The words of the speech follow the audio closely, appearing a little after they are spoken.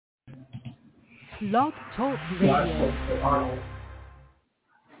Blog Talk Black Radio. folks that aren't.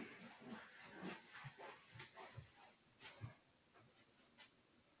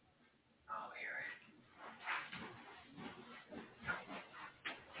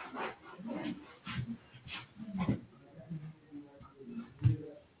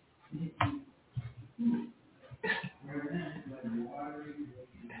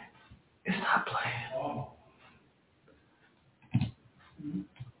 It's not playing.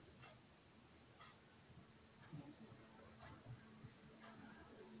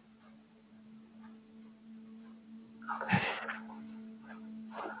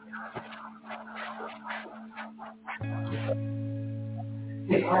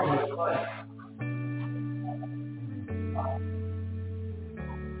 It's not going to play.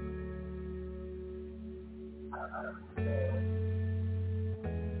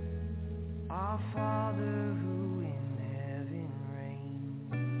 Our Father who in heaven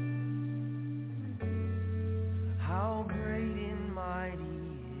reigns, how great and mighty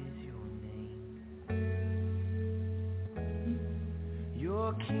is your name.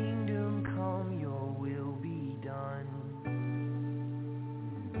 Your kingdom come, your will be done.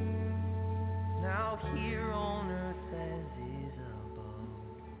 Now here on earth as is above.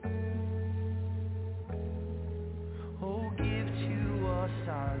 Oh, give to us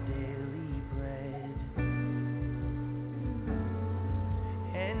our daily bread,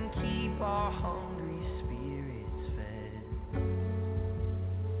 and keep our hungry spirits fed.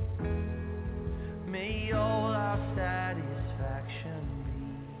 May all our satisfaction be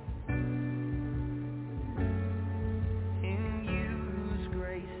in you whose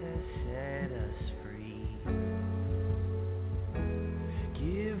grace has set us free.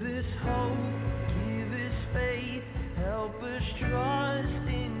 Give us hope, give us faith, help us trust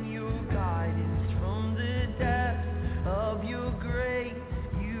in your guidance from the depths of your grace.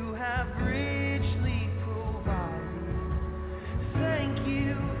 You have richly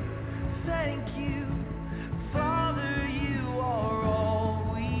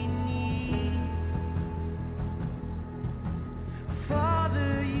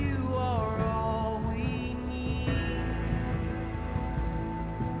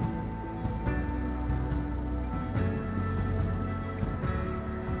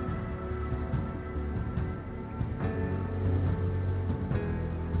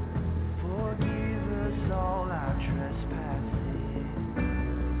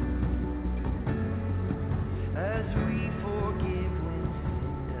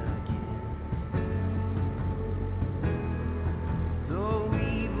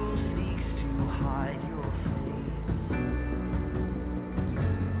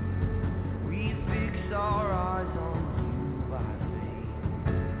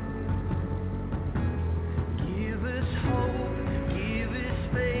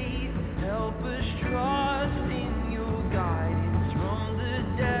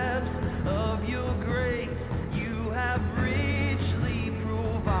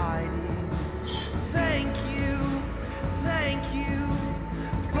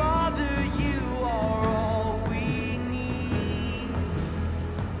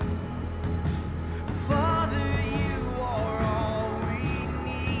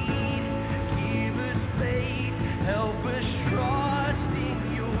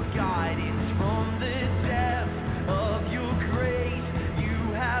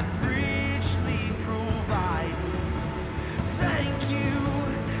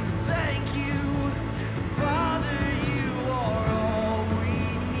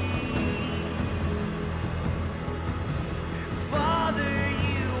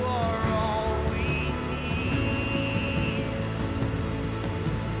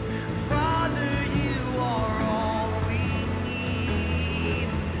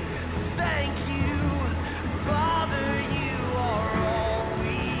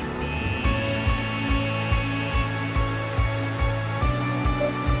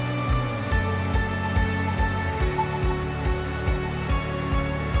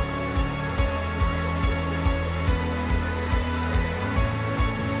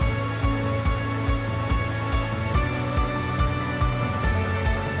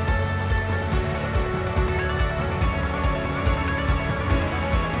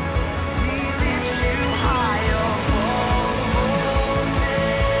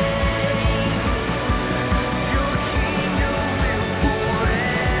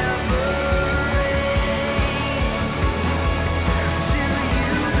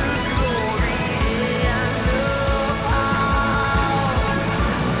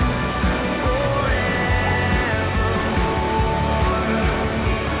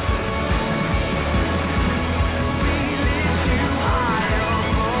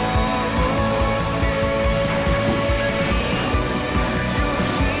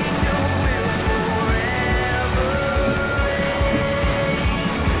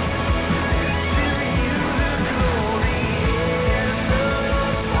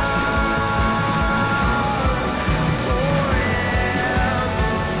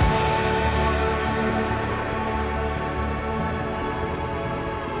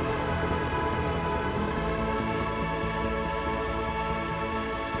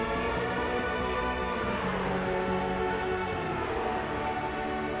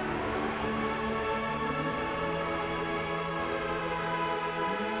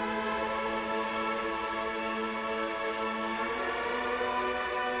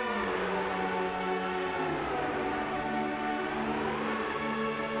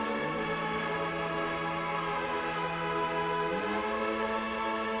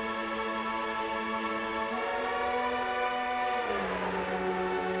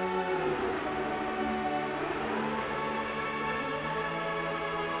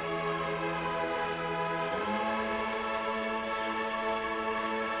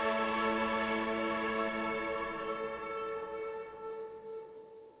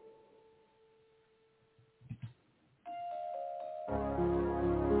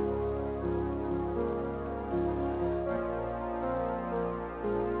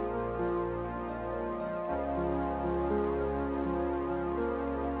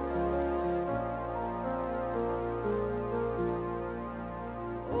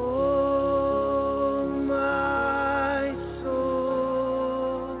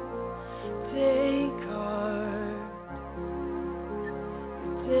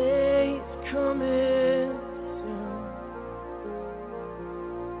coming soon.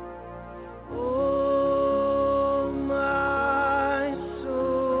 Oh, my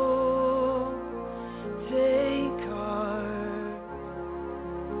soul, take heart,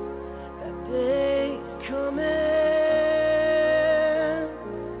 that day's coming.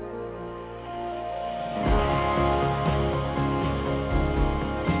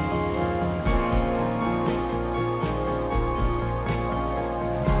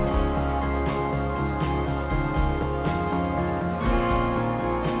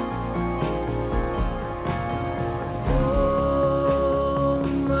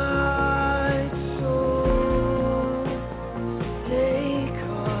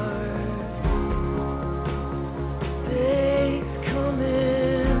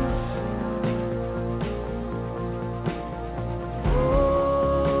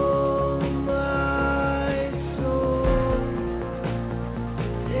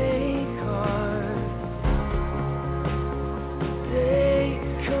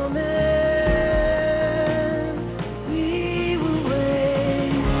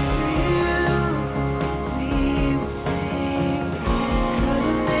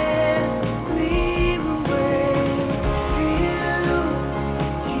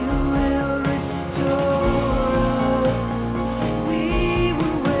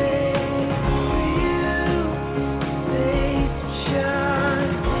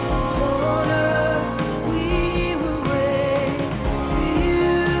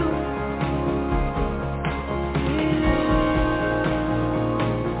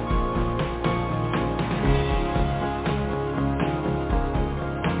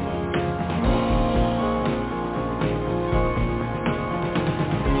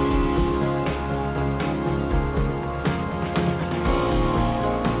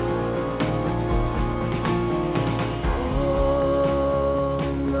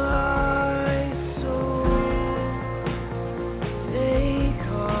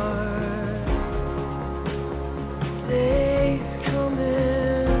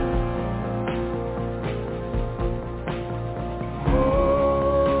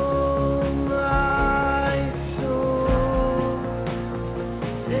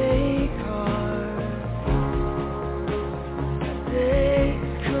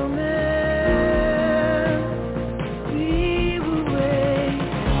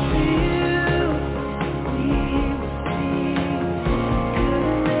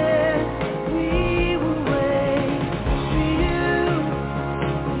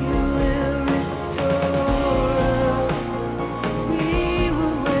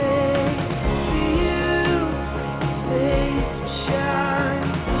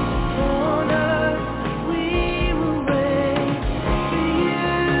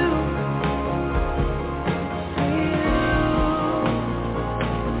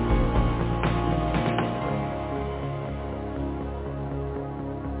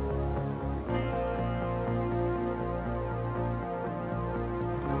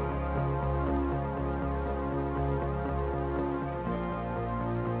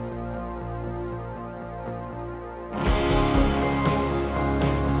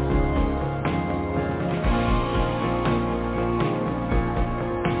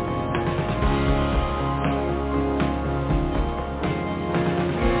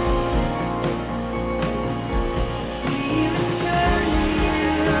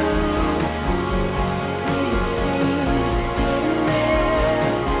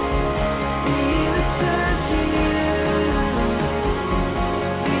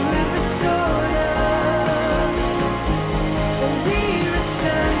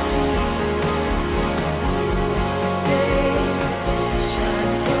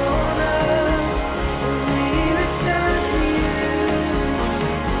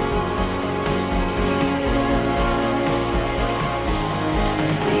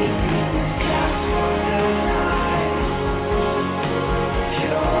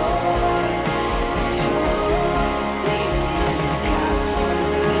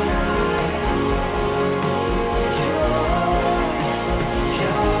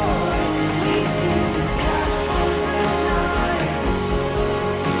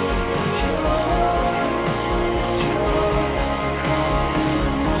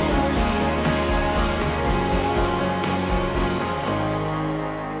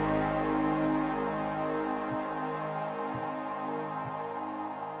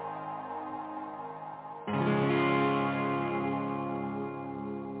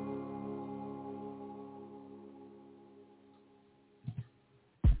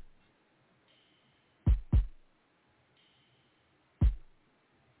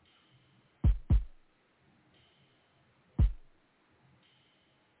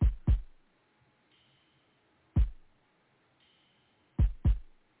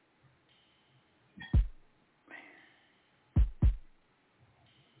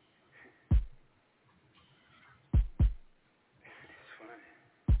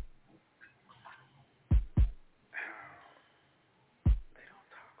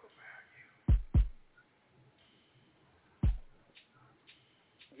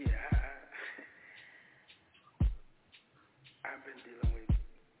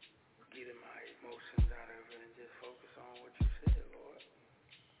 getting my emotions out of it and just focus on what you said, Lord.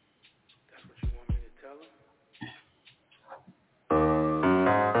 That's what you want me to tell them?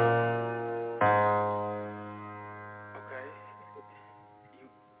 Okay. You,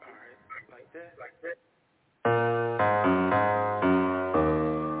 all right, like that? Like that?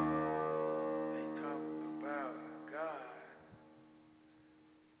 They talk about God.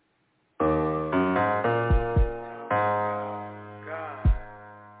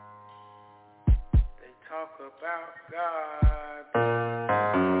 Talk about God. Okay.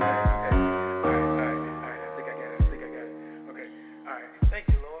 All right. I think I got it. Okay. All right. Thank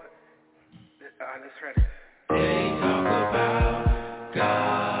you, Lord. Let's try this. They talk about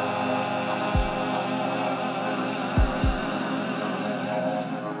God.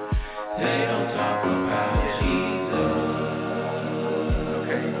 They don't talk about Jesus.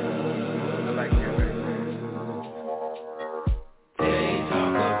 Okay. I like that right there. They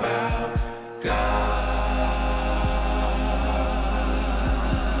talk about God.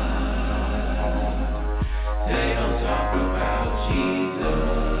 They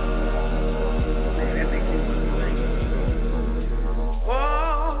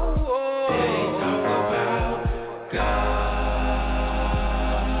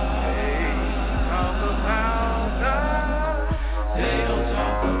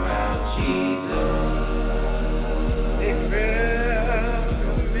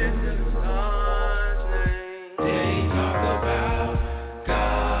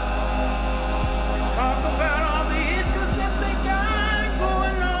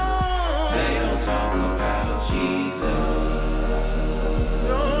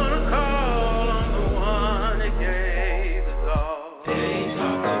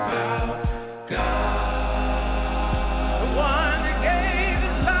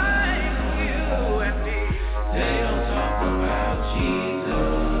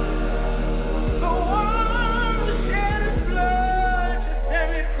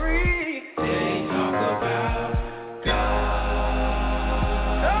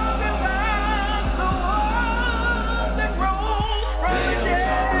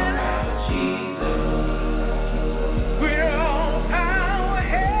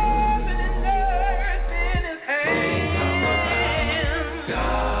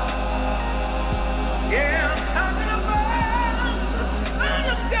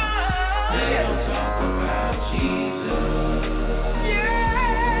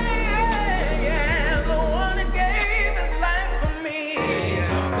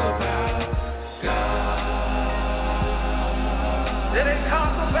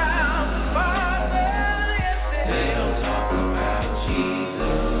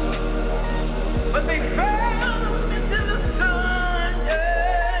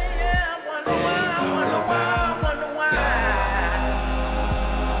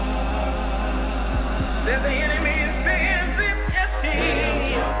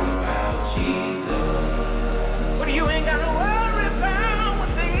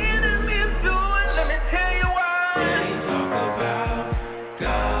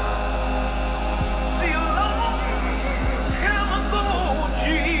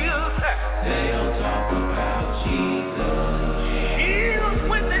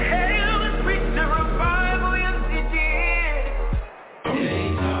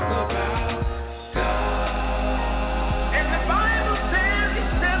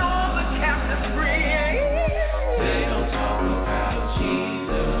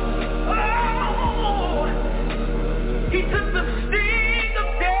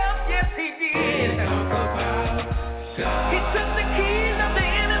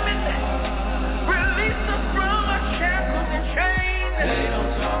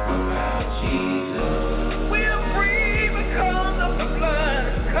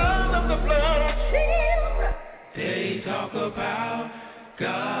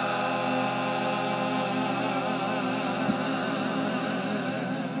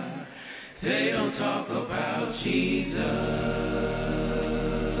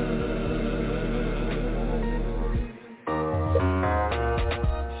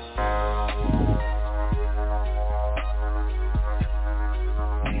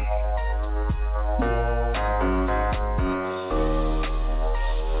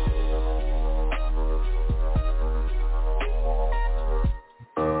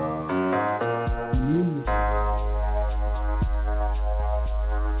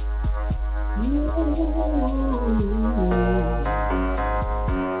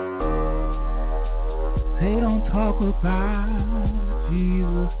don't talk about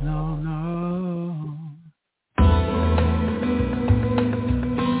Jesus, no, no.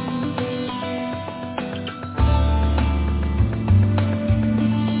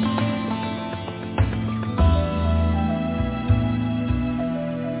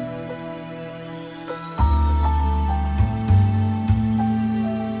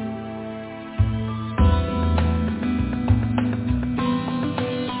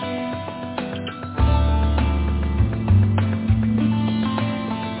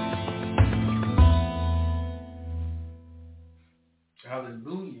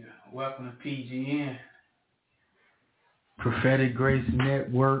 PGN, Prophetic Grace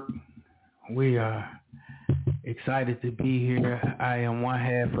Network. We are excited to be here. I am one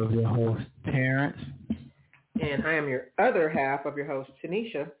half of your host, Terence. And I am your other half of your host,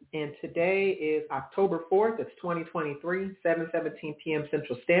 Tanisha. And today is October 4th. It's 2023, 7:17 p.m.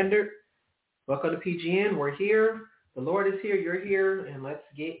 Central Standard. Welcome to PGN. We're here. The Lord is here. You're here. And let's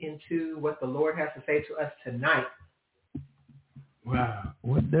get into what the Lord has to say to us tonight. Wow.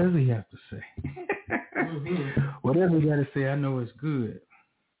 What does he have to say? Whatever he got to say, I know it's good.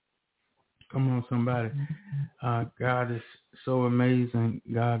 Come on, somebody. God is so amazing.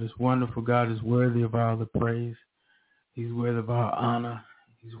 God is wonderful. God is worthy of all the praise. He's worthy of all honor.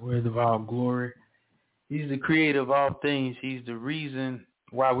 He's worthy of all glory. He's the creator of all things. He's the reason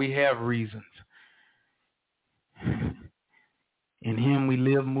why we have reasons. In him we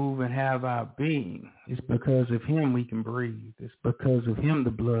live, move, and have our being. It's because of him we can breathe. It's because of him the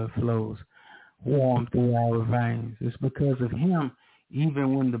blood flows warm through our veins. It's because of him,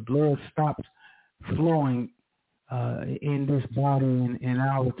 even when the blood stops flowing in this body and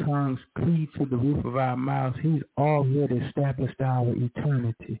our tongues cleave to the roof of our mouths, he's already established our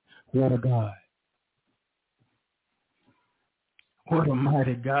eternity. What a God. What a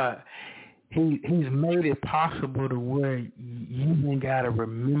mighty God. He's made it possible to where you ain't got to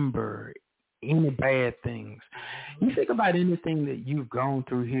remember any bad things. You think about anything that you've gone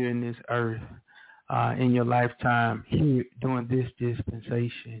through here in this earth in your lifetime here during this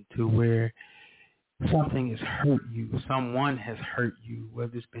dispensation to where something has hurt you, someone has hurt you,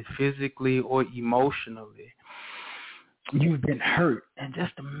 whether it's been physically or emotionally. You've been hurt. And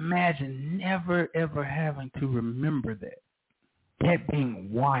just imagine never, ever having to remember that. That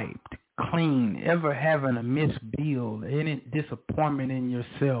being wiped clean, ever having a missed bill, any disappointment in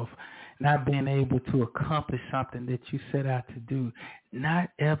yourself, not being able to accomplish something that you set out to do, not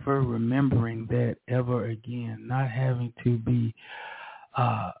ever remembering that ever again, not having to be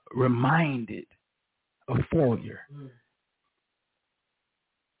reminded of failure,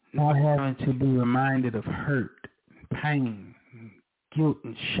 not having to be reminded of hurt, pain, guilt,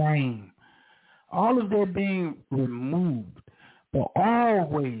 and shame, all of that being removed, but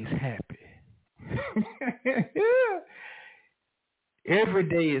always happy. Every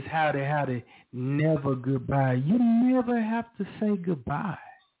day is howdy, never goodbye. You never have to say goodbye.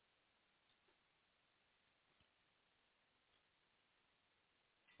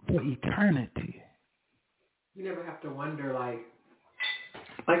 For eternity. You never have to wonder, like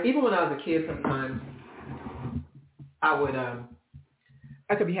even when I was a kid sometimes, I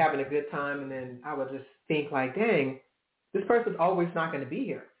could be having a good time and then I would just think like, dang, this person's always not going to be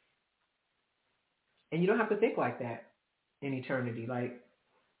here. And you don't have to think like that in eternity. Like,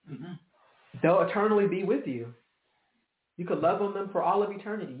 they'll eternally be with you. You could love on them for all of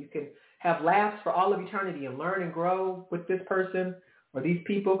eternity. You can have laughs for all of eternity and learn and grow with this person or these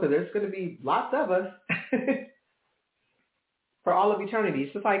people, because there's going to be lots of us for all of eternity.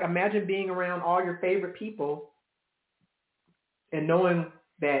 It's just like, imagine being around all your favorite people and knowing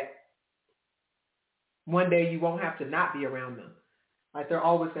that one day you won't have to not be around them. Like, they're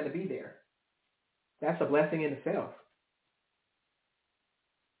always going to be there. That's a blessing in itself.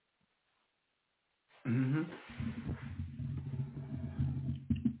 Mm-hmm.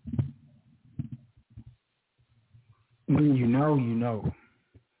 When you know, you know.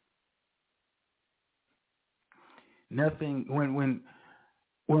 Nothing. When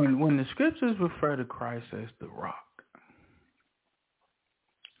the scriptures refer to Christ as the rock,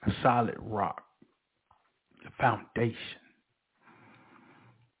 a solid rock, a foundation,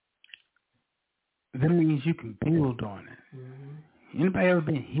 that means you can build on it. Mm-hmm. Anybody ever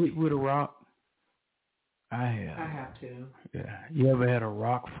been hit with a rock? I have. I have to. Yeah. You ever had a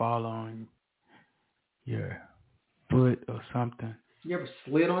rock fall on your foot or something? You ever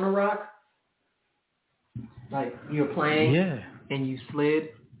slid on a rock? Like, you were playing and you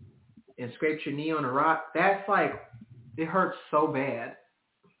slid and scraped your knee on a rock? That's like, it hurts so bad.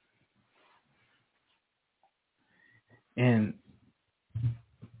 And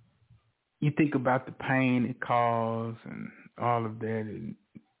you think about the pain it caused and all of that, and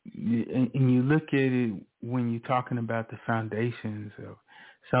you look at it when you're talking about the foundations of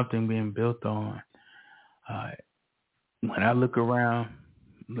something being built on. When I look around,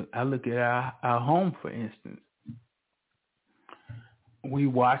 I look at our home, for instance. We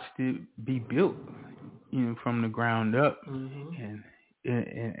watched it be built, from the ground up, and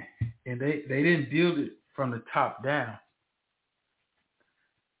they didn't build it from the top down.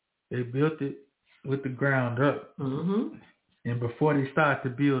 They built it with the ground up. Mm-hmm. And before they started to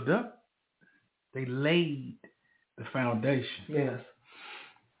build up, they laid the foundation. Yes.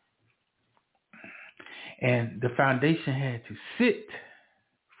 And the foundation had to sit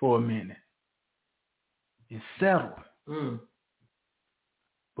for a minute and settle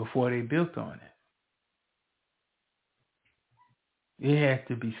before they built on it. It had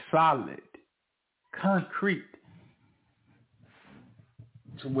to be solid, concrete,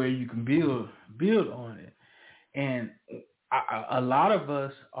 to where you can build on it. And a lot of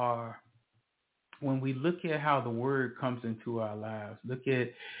us are, when we look at how the word comes into our lives, look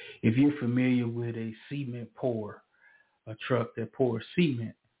at, if you're familiar with a cement pour, a truck that pours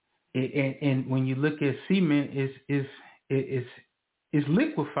cement, and when you look at cement, it's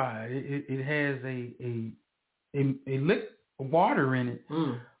liquefied. It has a water in it,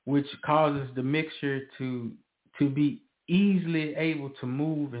 which causes the mixture to be easily able to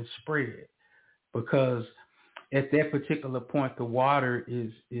move and spread, because at that particular point the water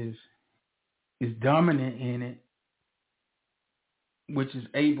is dominant in it, which is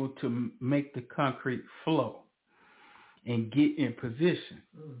able to make the concrete flow and get in position.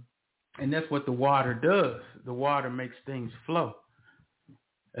 And that's what the water does. The water makes things flow.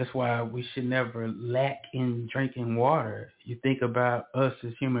 That's why we should never lack in drinking water. You think about us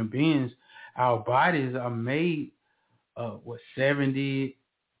as human beings, our bodies are made of 75%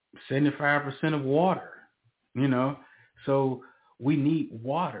 of water, so we need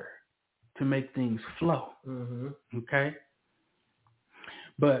water to make things flow. Okay.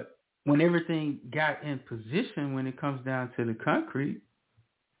 But when everything got in position, when it comes down to the concrete,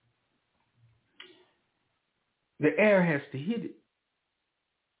 the air has to hit it,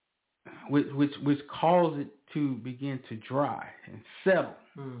 which causes it to begin to dry and settle.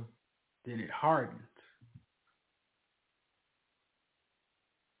 Then it hardens.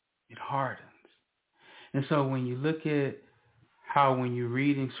 It hardens. And so when you look at how, when you're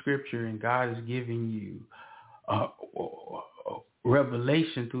reading scripture and God is giving you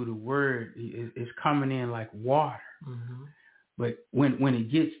revelation through the word, it's coming in like water. But when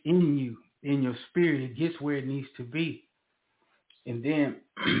it gets in you, in your spirit, it gets where it needs to be. And then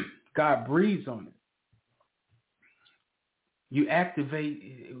God breathes on it. You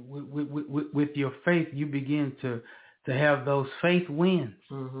activate with your faith. You begin to have those faith winds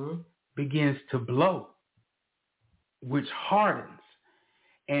begins to blow, which hardens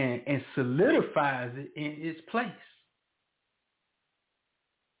and solidifies it in its place.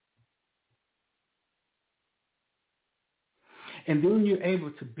 And then you're able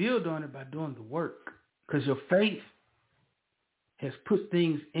to build on it by doing the work, because your faith has put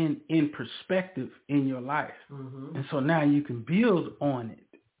things in perspective in your life. And so now you can build on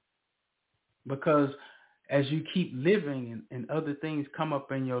it, because as you keep living and other things come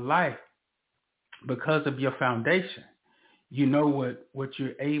up in your life, because of your foundation, you know what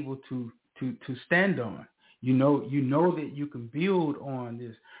you're able to stand on. You know that you can build on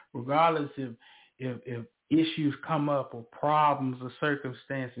this, regardless if issues come up or problems or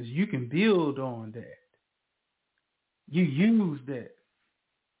circumstances. You can build on that. You use that.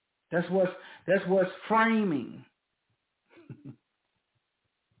 That's what's framing.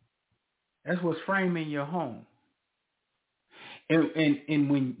 That's what's framing your home. And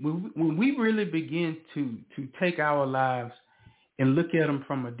when we really begin to take our lives and look at them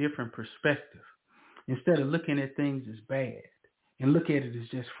from a different perspective, instead of looking at things as bad, and look at it as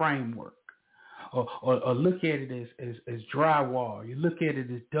just framework, or look at it as drywall, you look at it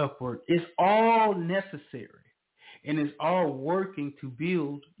as ductwork. It's all necessary, and it's all working to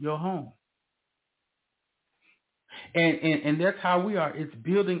build your home. And that's how we are. It's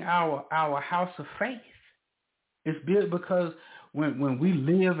building our house of faith. It's built because when we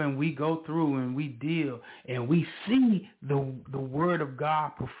live and we go through and we deal and we see the word of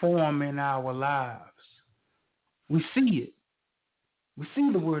God perform in our lives, we see it. We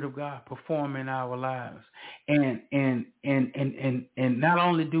see the word of God perform in our lives, and not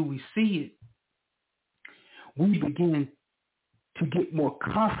only do we see it, we begin to get more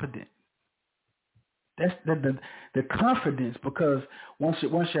confident. That's the confidence, because once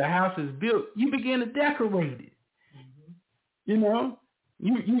your house is built, you begin to decorate it. You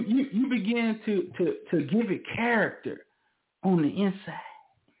begin to give it character on the inside.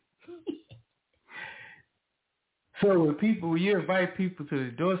 So when you invite people to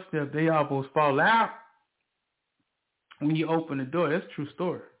the doorstep, they almost fall out when you open the door. That's a true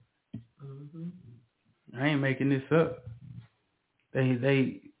story. I ain't making this up.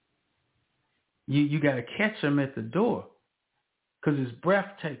 You got to catch them at the door, because it's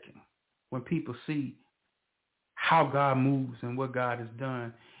breathtaking when people see how God moves and what God has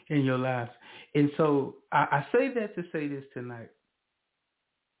done in your lives. And so I say that to say this tonight.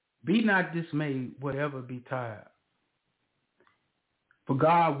 Be not dismayed, whatever betide, for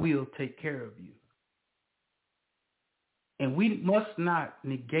God will take care of you. And we must not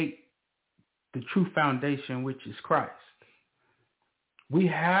negate the true foundation, which is Christ. We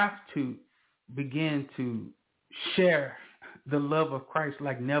have to begin to share the love of Christ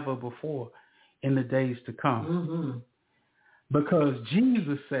like never before in the days to come. Because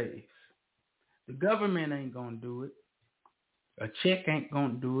Jesus saves. The government ain't going to do it. A check ain't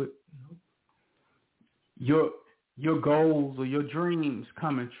going to do it. Your goals or your dreams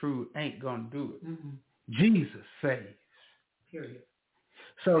coming true ain't going to do it. Jesus saves. Period.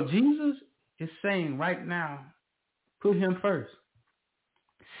 So Jesus is saying right now, put him first.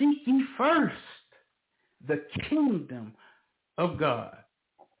 Seek ye first the kingdom of God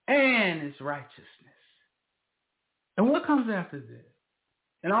and its righteousness. And what comes after this?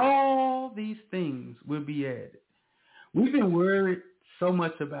 And all these things will be added. We've been worried so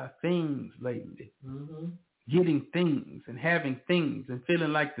much about things lately. Getting things and having things and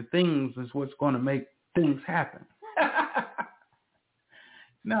feeling like the things is what's going to make things happen.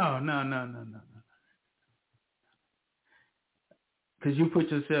 No. Because you put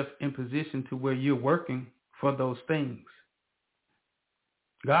yourself in position to where you're working for those things.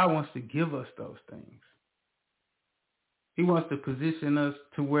 God wants to give us those things. He wants to position us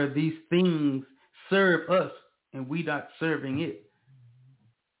to where these things serve us and we not serving it.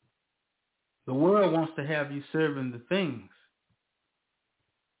 The world wants to have you serving the things.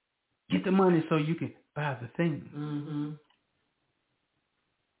 Get the money so you can buy the things.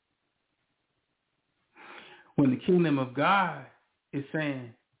 When the kingdom of God is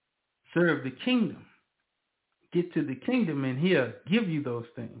saying, serve the kingdom. Get to the kingdom and he'll give you those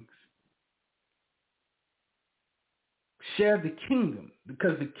things. Share the kingdom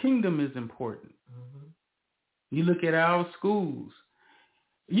because the kingdom is important. You look at our schools.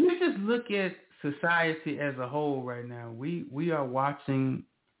 You just look at society as a whole right now. We are watching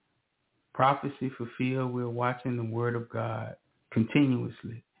prophecy fulfilled. We're watching the word of God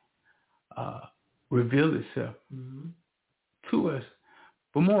continuously reveal itself to us.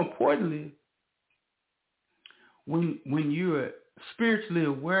 But more importantly, when you're spiritually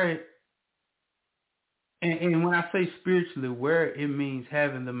aware, and when I say spiritually aware, it means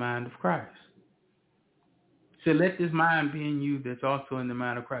having the mind of Christ. So let this mind be in you that's also in the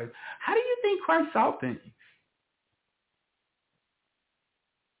mind of Christ. How do you think Christ saw things?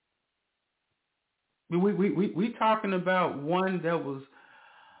 We talking about one that was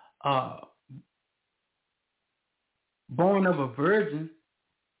born of a virgin,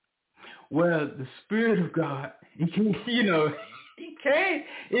 where the Spirit of God, he came,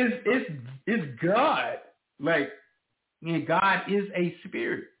 it's God. Like, God is a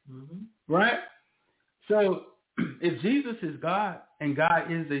spirit, right? So if Jesus is God and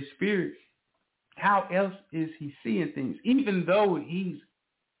God is a spirit, how else is he seeing things? Even though he's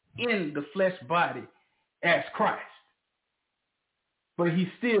in the flesh body as Christ, but he's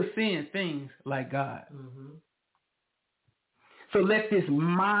still seeing things like God. So let this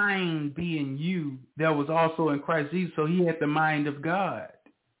mind be in you that was also in Christ Jesus. So he had the mind of God.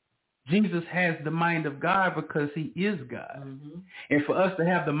 Jesus has the mind of God because he is God. And for us to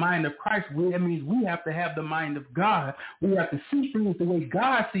have the mind of Christ, that means we have to have the mind of God. We have to see things the way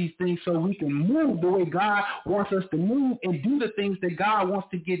God sees things so we can move the way God wants us to move and do the things that God wants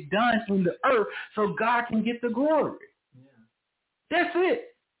to get done in the earth so God can get the glory. That's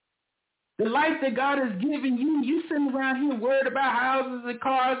it. The life that God has given you, you sitting around here worried about houses and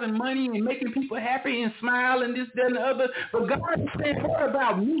cars and money and making people happy and smile and this, that, and the other. But God said, what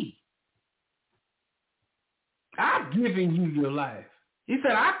about me? I've given you your life. He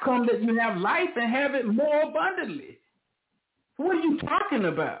said, I come that you have life and have it more abundantly. What are you talking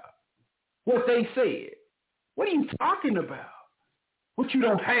about? What they said. What are you talking about? What you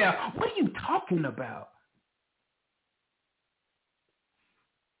don't have. What are you talking about?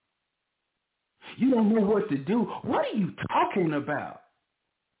 You don't know what to do. What are you talking about?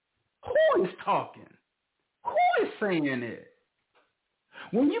 Who is talking? Who is saying it?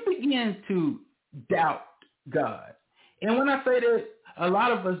 When you begin to doubt God, and when I say that, a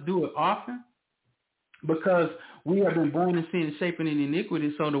lot of us do it often because we have been born in sin and shaping in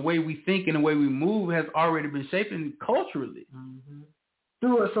iniquity, so the way we think and the way we move has already been shaped culturally.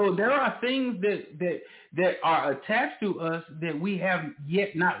 So there are things that are attached to us that we have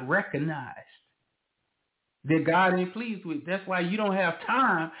yet not recognized that God ain't pleased with. That's why you don't have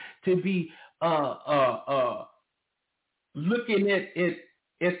time to be looking at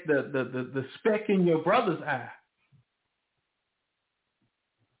the speck in your brother's eye.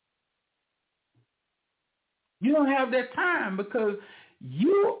 You don't have that time because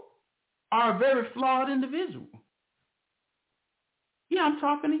you are a very flawed individual. Yeah, I'm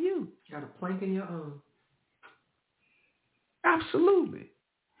talking to you. Got a plank in your own. Absolutely.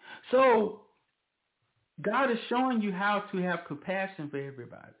 So God is showing you how to have compassion for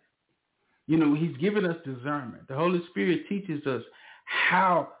everybody. You know, he's given us discernment. The Holy Spirit teaches us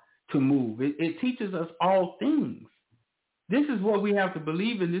how to move. It teaches us all things. This is what we have to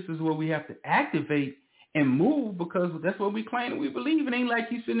believe, and this is what we have to activate and move, because that's what we claim that we believe. It ain't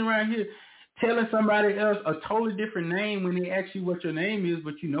like you sitting around here telling somebody else a totally different name when they ask you what your name is,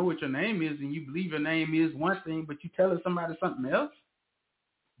 but you know what your name is, and you believe your name is one thing, but you telling somebody something else.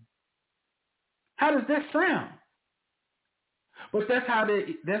 How does that sound? But that's how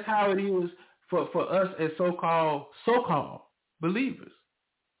it is for us as so-called believers.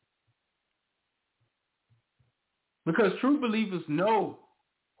 Because true believers know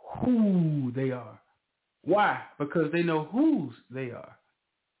who they are. Why? Because they know whose they are.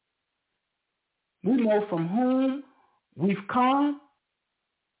 We know from whom we've come.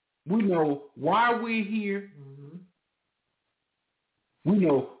 We know why we're here. Mm-hmm. We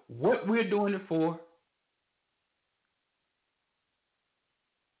know what we're doing it for.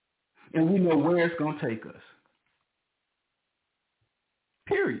 And we know where it's going to take us.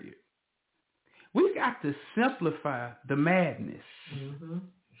 Period. We got to simplify the madness. Mm-hmm.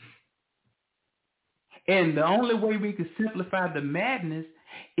 And the only way we can simplify the madness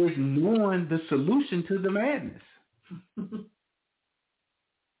is knowing the solution to the madness.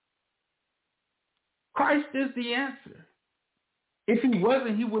 Christ is the answer. If he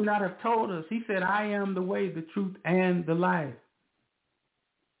wasn't, he would not have told us. He said, I am the way, the truth, and the life.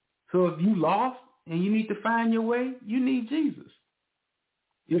 So if you lost and you need to find your way, you need Jesus.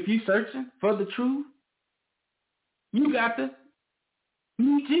 If you're searching for the truth, you got to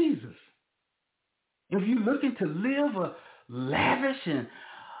need Jesus. If you're looking to live a lavish and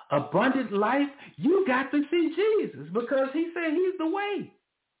abundant life, you got to see Jesus, because he said he's the way,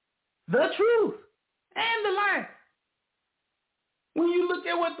 the truth, and the life. When you look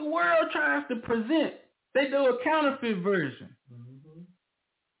at what the world tries to present, they do a counterfeit version. Mm-hmm.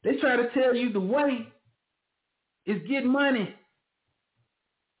 They try to tell you the way is get money.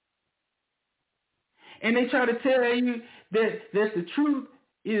 And they try to tell you that the truth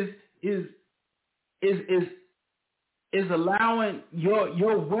is allowing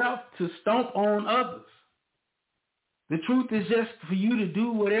your wealth to stomp on others. The truth is just for you to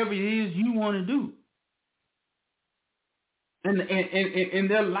do whatever it is you want to do. And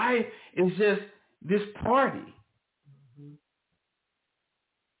their life is just this party. Mm-hmm.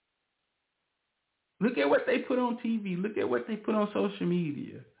 Look at what they put on TV. Look at what they put on social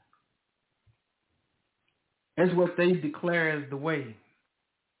media. That's what they declare as the way.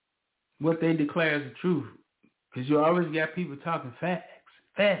 What they declare as the truth. Because you always got people talking facts.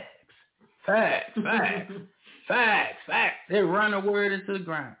 They run a word into the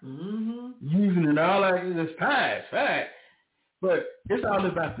ground. Mm-hmm. Using it all like it's facts. But it's all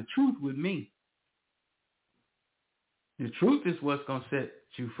about the truth with me. The truth is what's going to set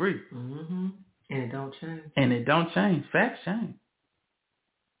you free. Mm-hmm. And it don't change. Facts change.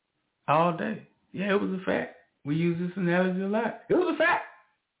 All day. Yeah, it was a fact. We use this analogy a lot. It was a fact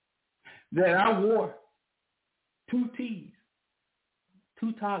that I wore 2 tees,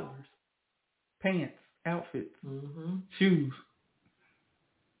 2 toddlers, pants, outfits, mm-hmm. shoes.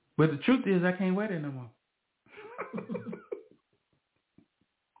 But the truth is I can't wear that no more.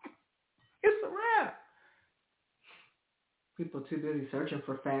 It's a wrap. People too busy searching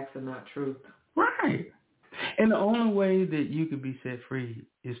for facts and not truth. Right. And the only way that you can be set free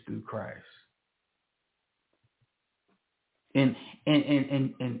is through Christ. And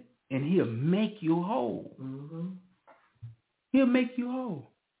he'll make you whole. Mm-hmm. He'll make you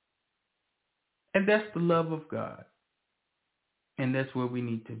whole. And that's the love of God. And that's where we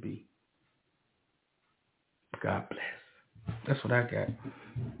need to be. God bless. That's what I got.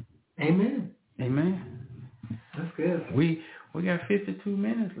 Amen. That's good. We got 52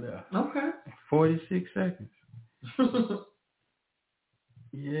 minutes left. Okay. 46 seconds.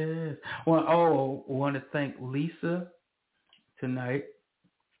 Yes. Well, I want to thank Lisa tonight.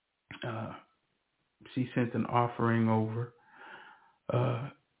 She sent an offering over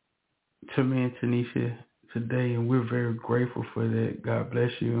to me and Tanisha today, and we're very grateful for that. God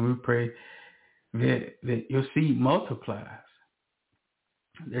bless you, and we pray that your seed multiplies,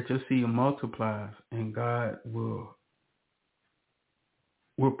 and God will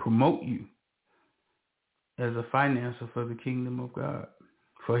promote you as a financer for the kingdom of God,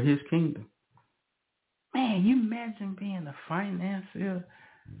 for his kingdom. Man, you imagine being a financier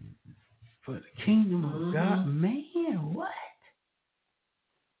for the kingdom of mm-hmm. God? Man, what?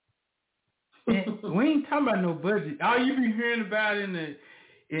 We ain't talking about no budget. All you be hearing about in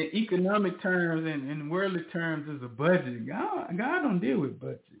in economic terms and in worldly terms is a budget. God don't deal with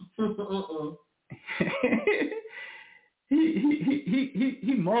budgets.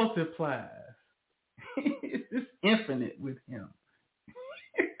 he multiplies. It's infinite with him.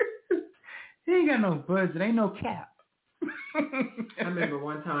 He ain't got no budget. Ain't no cap. I remember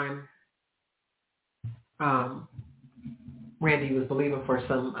one time, Randy was believing for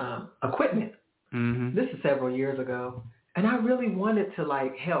some equipment. Mm-hmm. This is several years ago. And I really wanted to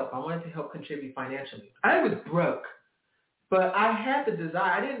help. I wanted to help contribute financially. I was broke, but I had the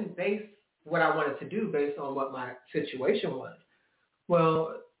desire. I didn't base what I wanted to do based on what my situation was.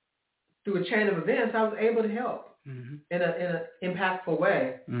 Well, through a chain of events, I was able to help in an impactful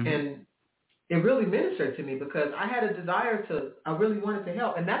way. Mm-hmm. And it really ministered to me because I had a desire I really wanted to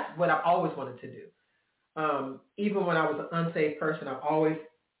help. And that's what I've always wanted to do. Even when I was an unsaved person, I've always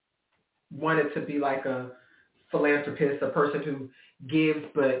wanted to be like a philanthropist, a person who gives,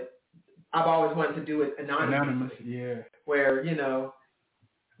 but I've always wanted to do it anonymously. Yeah. Where,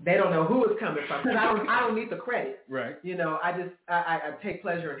 they don't know who it's coming from. Because I don't need the credit. Right. I take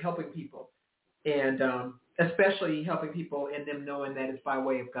pleasure in helping people. And especially helping people and them knowing that it's by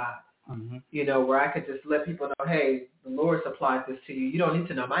way of God. Mm-hmm. Where I could just let people know, hey, the Lord supplied this to you. You don't need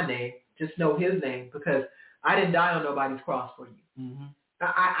to know my name. Just know his name because I didn't die on nobody's cross for you. Mm-hmm.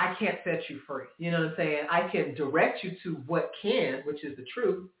 I can't set you free. You know what I'm saying? I can direct you to what can, which is the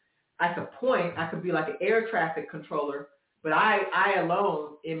truth. I could point. I could be like an air traffic controller, but I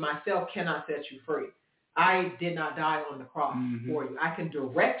alone in myself cannot set you free. I did not die on the cross for you. I can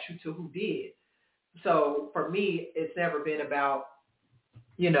direct you to who did. So for me, it's never been about,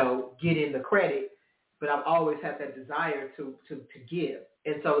 getting the credit, but I've always had that desire to give.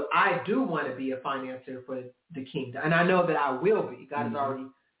 And so I do want to be a financier for the kingdom. And I know that I will be. God has already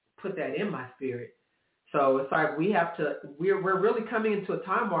put that in my spirit. So it's like we're really coming into a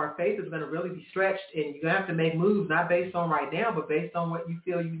time where our faith is going to really be stretched, and you're going to have to make moves, not based on right now, but based on what you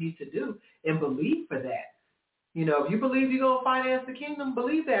feel you need to do and believe for that. If you believe you're going to finance the kingdom,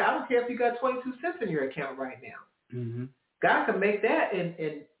 believe that. I don't care if you got 22 cents in your account right now. Mm-hmm. God can make that, and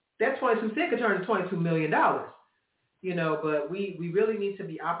that 22 cents can turn to $22 million. But we really need to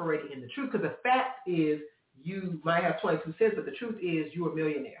be operating in the truth because the fact is you might have 22 cents, but the truth is you're a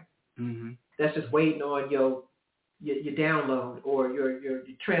millionaire. Mm-hmm. That's just waiting on your download or your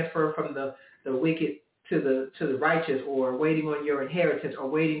transfer from the wicked to the righteous, or waiting on your inheritance, or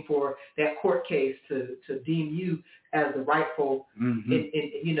waiting for that court case to deem you as the rightful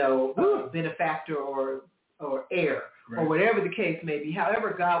benefactor or heir, right, or whatever the case may be.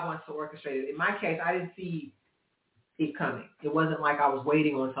 However God wants to orchestrate it. In my case, I didn't see it coming. It wasn't like I was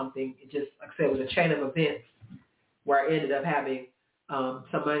waiting on something. It just, like I said, it was a chain of events where I ended up having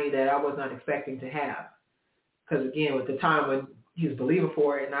some money that I was not expecting to have. Because again, at the time when he was believing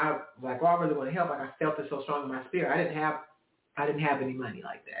for it, and I was like, well, I really want to help. Like I felt it so strong in my spirit. I didn't have any money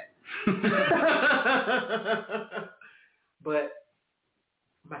like that. But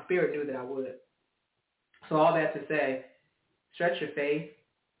my spirit knew that I would. So all that to say, stretch your faith.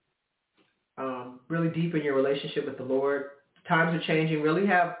 Really deepen your relationship with the Lord. Times are changing. Really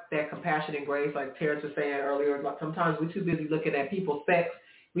have that compassion and grace, like Terence was saying earlier. Like sometimes we're too busy looking at people's specs.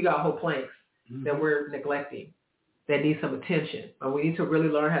 We got whole planks that we're neglecting that need some attention. And we need to really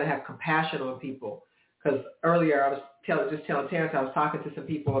learn how to have compassion on people. Because earlier I was telling Terence, I was talking to some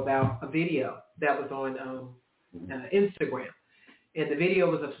people about a video that was on Instagram. And the video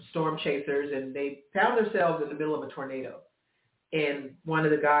was of storm chasers, and they found themselves in the middle of a tornado. And one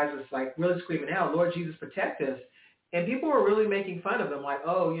of the guys was like really screaming out, Lord Jesus, protect us. And people were really making fun of them, like,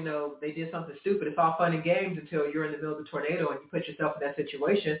 oh, they did something stupid. It's all fun and games until you're in the middle of the tornado and you put yourself in that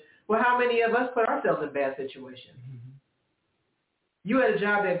situation. Well, how many of us put ourselves in bad situations? Mm-hmm. You had a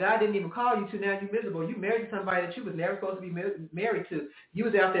job that God didn't even call you to. Now you're miserable. You married somebody that you was never supposed to be married to. You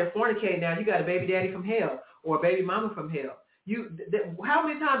was out there fornicating. Now you got a baby daddy from hell or a baby mama from hell. How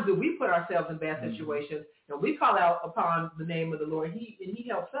many times do we put ourselves in bad situations and we call out upon the name of the Lord? He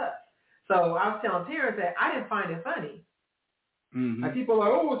helps us. So I was telling Terrence that I didn't find it funny. Mm-hmm. Like people are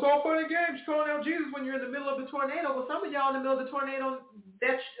like, oh, it's all fun and games calling out Jesus when you're in the middle of the tornado. Well, some of y'all in the middle of the tornado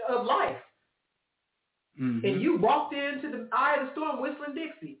of life. Mm-hmm. And you walked into the eye of the storm whistling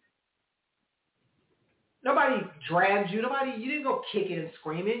Dixie. Nobody dragged you. You didn't go kicking and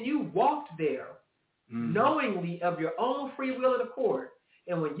screaming. You walked there knowingly of your own free will and accord.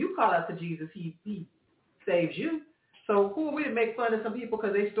 And when you call out to Jesus, he saves you. So who are we to make fun of some people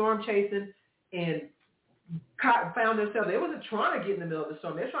because they storm chasing and found themselves, they wasn't trying to get in the middle of the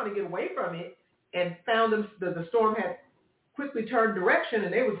storm. They're trying to get away from it and found the storm had quickly turned direction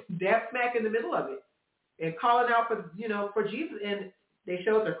and they was dab smack in the middle of it and calling out for Jesus. And they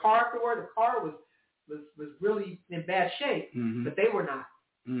showed their car afterward. The car was really in bad shape, but they were not.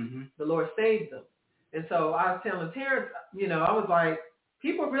 The Lord saved them. And so I was telling Terrence, I was like,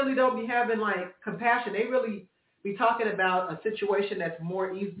 people really don't be having like compassion. They really be talking about a situation that's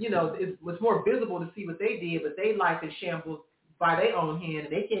more easy, it was more visible to see what they did, but they life is shambles by their own hand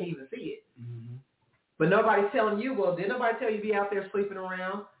and they can't even see it. But nobody's telling you, well, did nobody tell you to be out there sleeping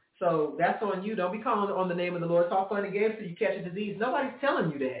around? So that's on you. Don't be calling on the name of the Lord. It's all fun and games so you catch a disease. Nobody's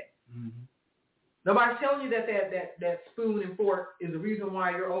telling you that. Nobody's telling you that spoon and fork is the reason why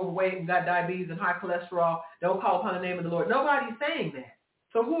you're overweight and got diabetes and high cholesterol. Don't call upon the name of the Lord. Nobody's saying that.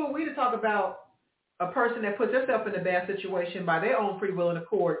 So who are we to talk about a person that puts herself in a bad situation by their own free will and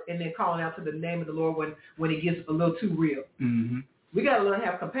accord and then calling out to the name of the Lord when it gets a little too real? We got to learn to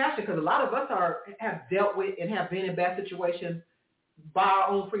have compassion because a lot of us have dealt with and have been in bad situations by our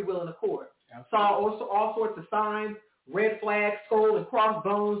own free will and accord. Saw also all sorts of signs, red flags, skull and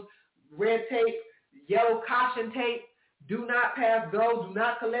crossbones, red tape, yellow caution tape, do not pass go, do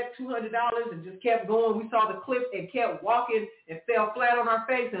not collect $200, and just kept going. We saw the cliff and kept walking and fell flat on our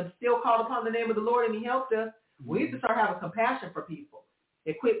face and still called upon the name of the Lord and he helped us. We need to start having compassion for people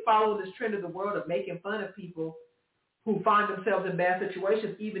and quit following this trend of the world of making fun of people who find themselves in bad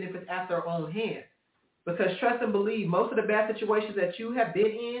situations, even if it's at their own hand. Because trust and believe, most of the bad situations that you have been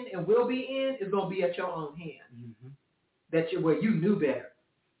in and will be in is going to be at your own hand. Where you knew better.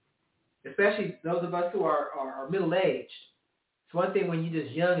 Especially those of us who are middle-aged. It's one thing when you're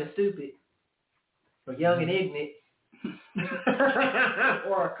just young and stupid, or young and ignorant,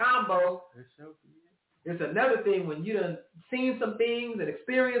 or a combo. It's another thing when you done seen some things and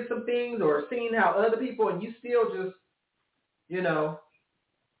experienced some things, or seen how other people, and you still just,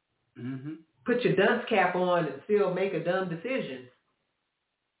 put your dunce cap on and still make a dumb decision.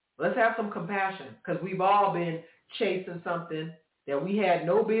 Let's have some compassion, because we've all been chasing something that we had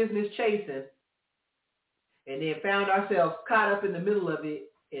no business chasing, and then found ourselves caught up in the middle of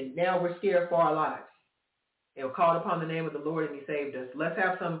it, and now we're scared for our lives. And we're called upon the name of the Lord, and he saved us. Let's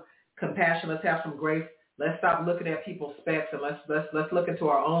have some compassion. Let's have some grace. Let's stop looking at people's specs, and let's look into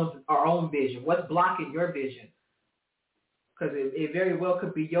our own vision. What's blocking your vision? Because it very well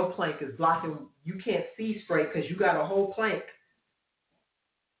could be your plank is blocking. You can't see straight because you got a whole plank.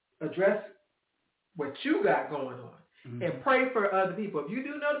 Address what you got going on. And pray for other people. If you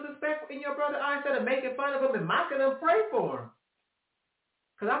do notice a speck in your brother's eye, instead of making fun of them and mocking them, pray for them.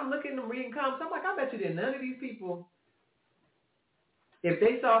 Because I'm looking and reading comments. I'm like, I bet you that none of these people, if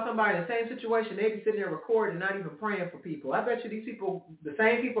they saw somebody in the same situation, they'd be sitting there recording and not even praying for people. I bet you these people, the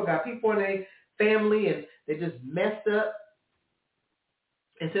same people, got people in their family and they just messed up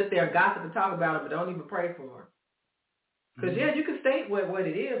and sit there and gossip and talk about them, but don't even pray for them. Because, you can state what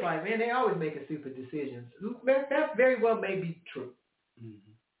it is. Like, man, they always making stupid decisions. That very well may be true.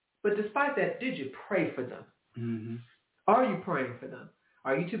 But despite that, did you pray for them? Are you praying for them?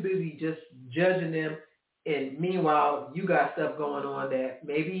 Are you too busy just judging them? And meanwhile, you got stuff going on that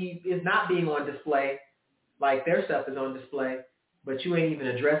maybe is not being on display, like their stuff is on display, but you ain't even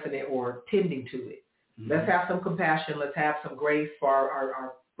addressing it or tending to it. Let's have some compassion. Let's have some grace for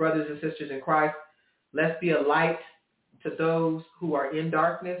our brothers and sisters in Christ. Let's be a light to those who are in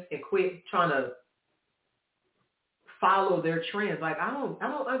darkness and quit trying to follow their trends. Like, I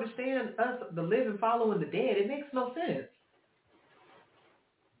don't understand us, the living following the dead. It makes no sense.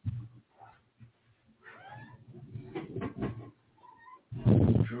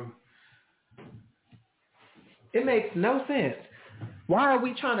 True. It makes no sense. Why are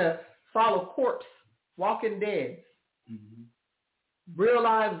we trying to follow corpse, walking dead, real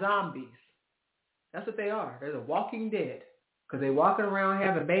life zombies? That's what they are. They're the walking dead. Because they're walking around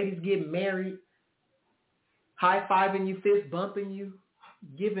having babies, getting married, high-fiving you, fist bumping you,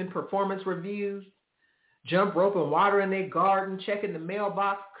 giving performance reviews, jump rope and water in their garden, checking the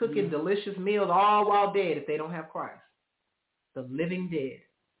mailbox, cooking delicious meals, all while dead if they don't have Christ. The living dead.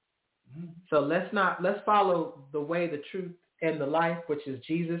 So let's follow the way, the truth, and the life, which is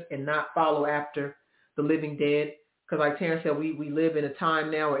Jesus, and not follow after the living dead. Because like Terence said, we live in a time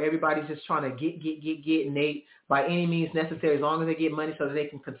now where everybody's just trying to get, and they, by any means necessary, as long as they get money so that they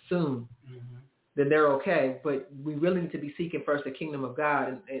can consume, then they're okay. But we really need to be seeking first the kingdom of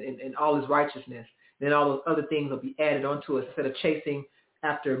God and all his righteousness. Then all those other things will be added onto us instead of chasing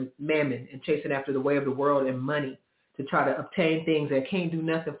after mammon and chasing after the way of the world and money to try to obtain things that can't do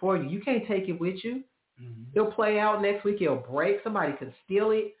nothing for you. You can't take it with you. It'll play out next week. It'll break. Somebody can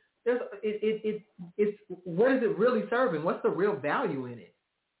steal it. It's what is it really serving? What's the real value in it?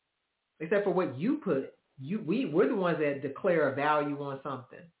 Except for what you put. We're the ones that declare a value on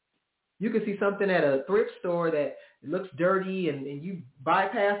something. You can see something at a thrift store that looks dirty and you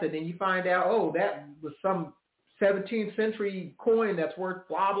bypass it and you find out, oh, that was some 17th century coin that's worth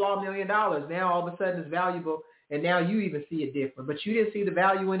blah, blah, $1 million. Now all of a sudden it's valuable and now you even see it different. But you didn't see the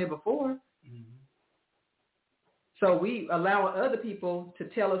value in it before. Mm-hmm. So we allow other people to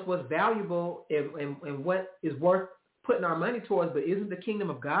tell us what's valuable and what is worth putting our money towards. But isn't the kingdom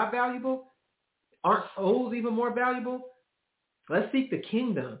of God valuable? Aren't souls even more valuable? Let's seek the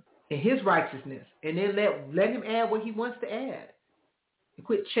kingdom and his righteousness, and then let him add what he wants to add. And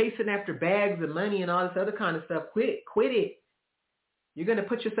quit chasing after bags and money and all this other kind of stuff. Quit it. You're going to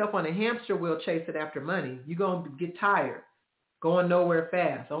put yourself on a hamster wheel chasing after money. You're going to get tired, going nowhere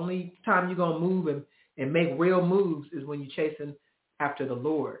fast. The only time you're going to move and make real moves is when you're chasing after the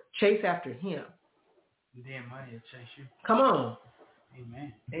Lord. Chase after him. And then money will chase you. Come on.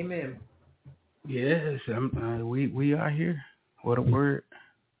 Amen. Amen. Yes, we are here. What a word.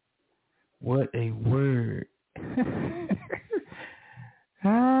 What a word.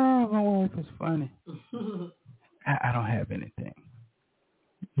 My wife is funny. I don't have anything.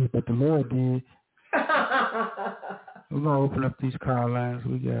 But the Lord did. We're going to open up these call lines.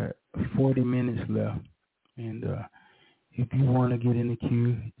 We got 40 minutes left. And if you want to get in the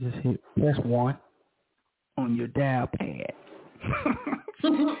queue, just hit press 1 on your dial pad.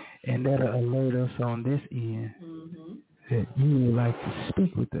 And that'll alert us on this end. Mm-hmm. That you would like to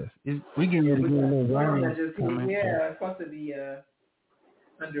speak with us. We getting ready to get a little rain coming. Yeah, it's supposed to be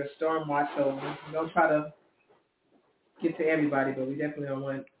under a storm watch, so we don't try to get to everybody, but we definitely don't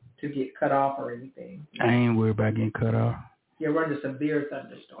want to get cut off or anything. I ain't worried about getting cut off. Yeah, we're under severe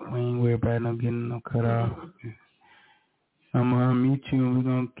thunderstorm. We ain't worried about no getting no cut off. I'm going to unmute you and we're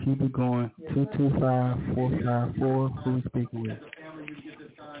going to keep it going. 225-454. Who we speaking with?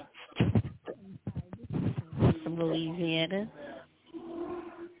 From Louisiana.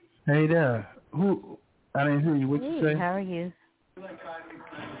 Hey there. Who? I didn't hear you. What you say? How are you?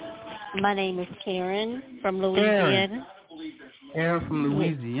 My name is Karen from Louisiana. Karen from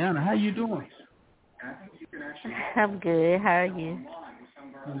Louisiana. How you doing? I'm good. How are you?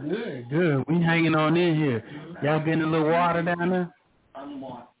 Good. We hanging on in here. Y'all getting a little water down there?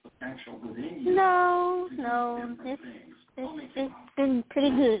 No. It's been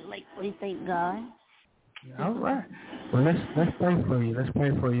pretty good lately, thank God. All right. Well, let's pray for you. Let's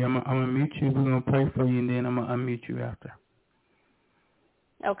pray for you. I'm gonna mute you. We're gonna pray for you, and then I'm gonna unmute you after.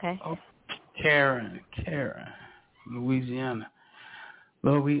 Okay. Oh, Karen, Louisiana.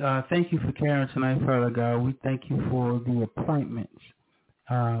 Lord, we thank you for Karen tonight, Father God. We thank you for the appointments,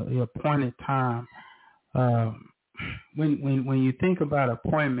 the appointed time. When you think about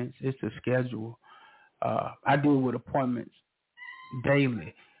appointments, it's a schedule. I deal with appointments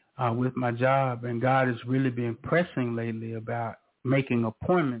daily. With my job, and God has really been pressing lately about making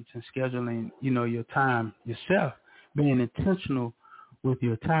appointments and scheduling, your time yourself, being intentional with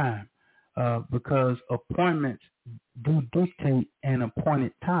your time, because appointments do dictate an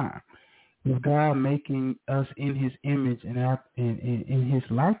appointed time. With God making us in his image and in his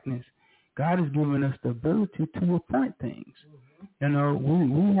likeness, God has given us the ability to appoint things.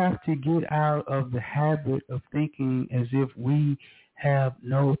 We have to get out of the habit of thinking as if we have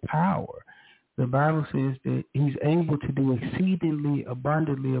no power. The Bible says that he's able to do exceedingly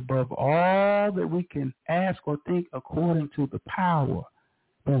abundantly above all that we can ask or think according to the power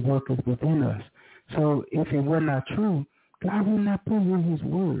that worketh within us. So if it were not true, God would not put in his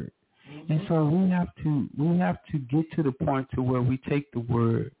word. Mm-hmm. And so we have to get to the point to where we take the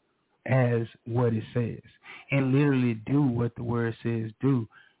word as what it says and literally do what the word says do.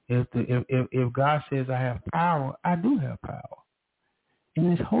 If God says I have power, I do have power.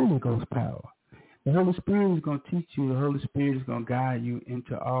 And it's Holy Ghost power. The Holy Spirit is going to teach you. The Holy Spirit is going to guide you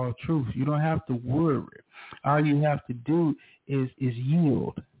into all truth. You don't have to worry. All you have to do is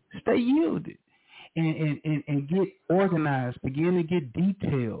yield. Stay yielded and get organized. Begin to get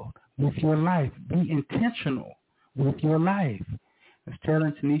detailed with your life. Be intentional with your life. I was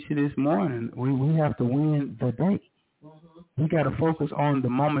telling Tanisha this morning, we have to win the day. We got to focus on the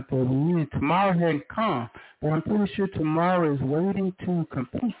moment that we're in. Tomorrow hasn't come, but I'm pretty sure tomorrow is waiting to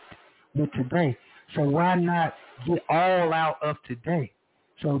compete with today. So why not get all out of today?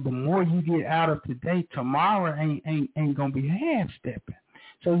 So the more you get out of today, tomorrow ain't gonna be half stepping.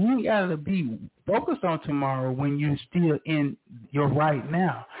 So you gotta be focused on tomorrow when you're still in your right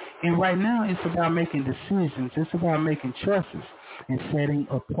now. And right now, it's about making decisions. It's about making choices and setting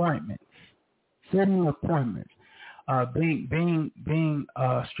appointments. Being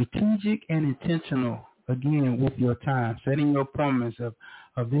strategic and intentional again with your time. Setting your appointments of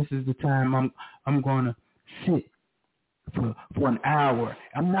this is the time I'm going to sit for an hour.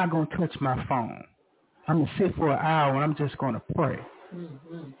 I'm not going to touch my phone. I'm going to sit for an hour and I'm just going to pray.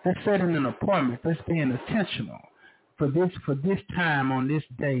 Mm-hmm. Let's set in an appointment. Let's be intentional. For this time on this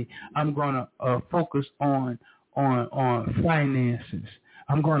day, I'm going to focus on finances.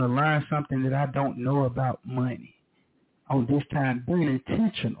 I'm going to learn something that I don't know about money on this time. Being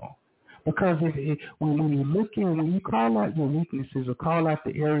intentional. Because when you call out your weaknesses or call out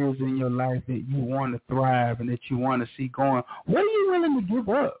the areas in your life that you want to thrive and that you want to see going, what are you willing to give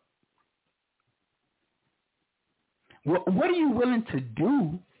up? What are you willing to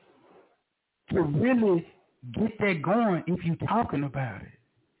do to really get that going if you're talking about it?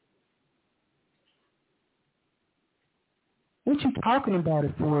 What you talking about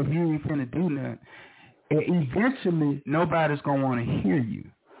it for if you ain't finna do nothing? And eventually, nobody's going to want to hear you.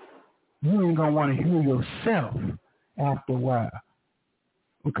 You ain't going to want to hear yourself after a while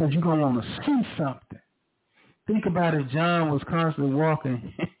because you're going to want to see something. Think about if John was constantly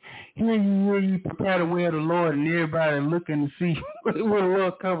walking. Here you prepare the way of the Lord, and everybody looking to see what the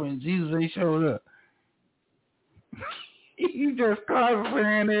Lord covering. Jesus ain't showed up. You just constantly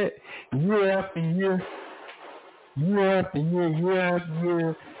saying that year after year, year after year, year after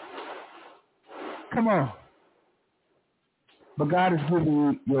year. Come on. But God is giving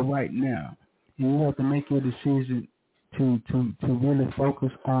you your right now. And you have to make your decision to really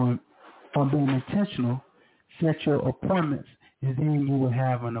focus on being intentional, set your appointments, and then you will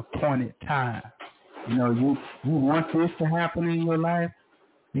have an appointed time. You know, you want this to happen in your life,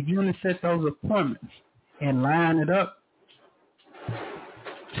 begin to set those appointments and line it up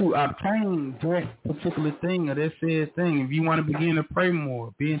to obtain that particular thing or that said thing. If you want to begin to pray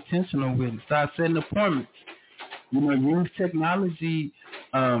more, be intentional with it. Start setting appointments. You know, use technology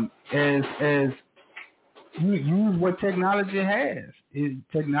as you use what technology has.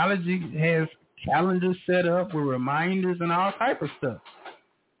 Technology has calendars set up with reminders and all type of stuff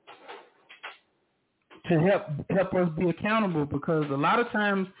to help us be accountable, because a lot of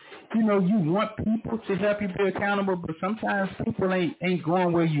times, you know, you want people to help you be accountable, but sometimes people ain't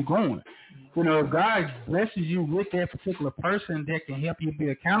going where you're going. You know, if God blesses you with that particular person that can help you be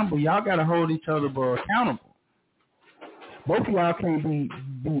accountable, y'all got to hold each other accountable. Both of y'all can't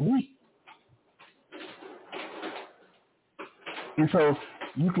be weak. And so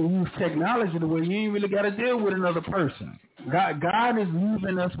you can use technology the way you ain't really got to deal with another person. God is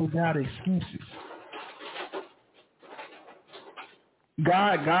using us without excuses.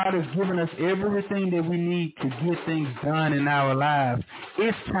 God has given us everything that we need to get things done in our lives.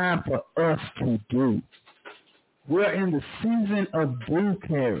 It's time for us to do. We're in the season of do,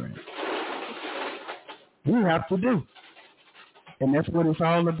 Karen. We have to do. And that's what it's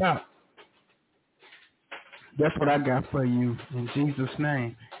all about. That's what I got for you in Jesus'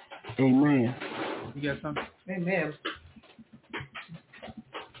 name. Amen. You got something? Amen.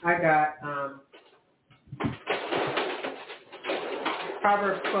 I got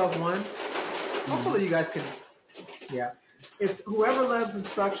Proverbs 12:1. Hopefully you guys can, yeah. It's whoever loves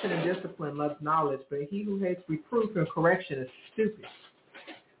instruction and discipline loves knowledge, but he who hates reproof and correction is stupid.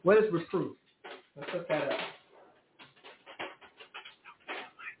 What is reproof? Let's look that up.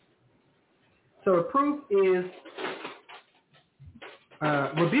 So reproof is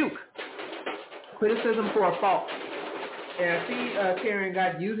rebuke, criticism for a fault. And I see, Karen,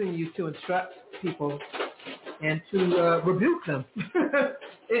 God using you to instruct people and to rebuke them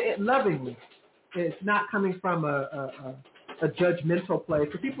lovingly. It's not coming from a judgmental place.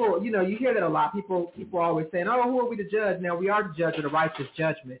 So people, you know, you hear that a lot. People always saying, oh, who are we to judge? Now, we are to judge with a righteous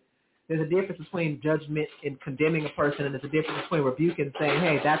judgment. There's a difference between judgment and condemning a person, and there's a difference between rebuking and saying,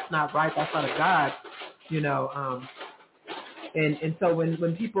 hey, that's not right, that's not of God, you know. And so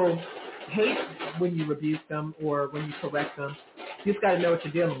when people hate when you rebuke them or when you correct them, you just got to know what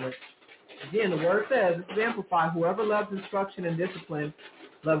you're dealing with. Again, the word says, it's amplified, whoever loves instruction and discipline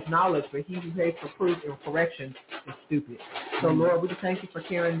loves knowledge, but he who hates reproof and correction is stupid. So, Lord, we just thank you for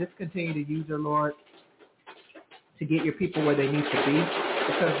Karen. Just continue to use her, Lord, to get your people where they need to be.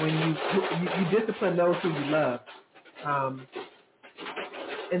 Because when you discipline those who you love,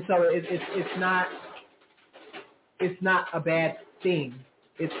 and so it's not a bad thing.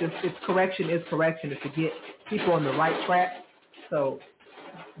 It's correction is correction. It's to get people on the right track. So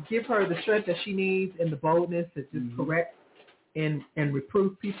give her the strength that she needs and the boldness to just correct and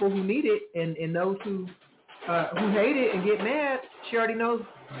reprove people who need it, and those who hate it and get mad. She already knows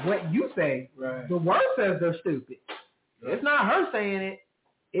what you say. Right. The word says they're stupid. Right. It's not her saying it.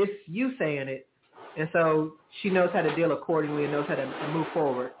 It's you saying it. And so she knows how to deal accordingly and knows how to move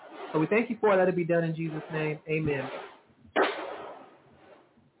forward. So we thank you for it. Let it be done in Jesus' name. Amen.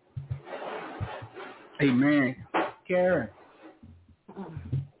 Amen. Karen.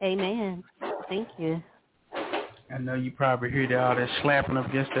 Amen. Thank you. I know you probably hear all that slapping up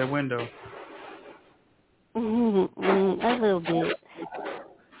against that window. A little bit.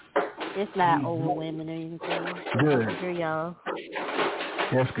 It's not overwhelming or anything. Good. I hear y'all.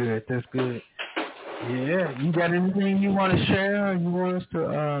 That's good. That's good. Yeah. You got anything you want to share or you want us to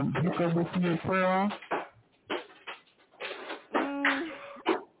hook up with you in prayer on?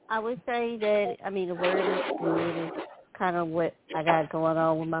 I would say that, the word is good. It's kind of what I got going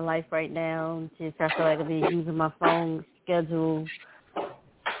on with my life right now. Just I feel like I've been using my phone to schedule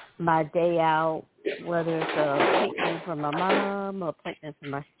my day out, whether it's a appointment for my mom or appointment for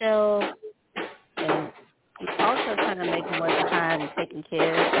myself. And also trying to make more time taking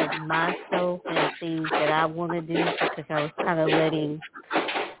care of myself and things that I want to do because I was kind of letting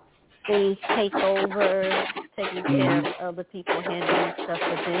things take over, taking care of other people, handling stuff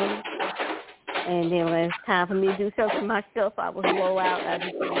for them. And then when it's time for me to do something for myself, I would blow out. I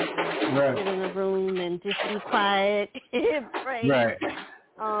just want to sit in the room and just be quiet and pray. Right.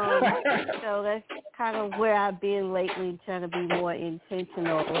 So that's kind of where I've been lately, trying to be more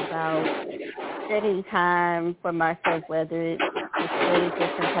intentional about setting time for myself, whether it's to study for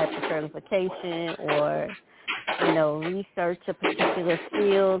some type of certification or research a particular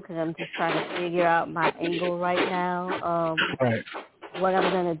field because I'm just trying to figure out my angle right now. What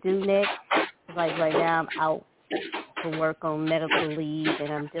I'm going to do next. Like right now I'm out to work on medical leave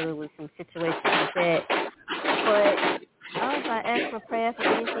and I'm dealing with some situations like that. But if I ask for prayer for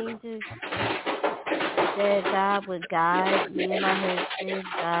anything, just that God would guide me and my husband.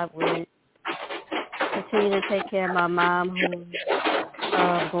 God would continue to take care of my mom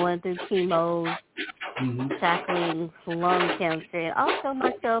who's going through chemo, tackling lung cancer. And also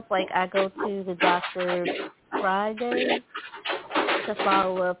myself, I go to the doctor Friday to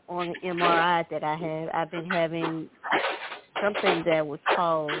follow up on an MRI that I had. I've been having something that was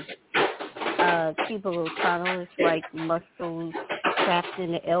called tuberous tunnel. It's like muscles trapped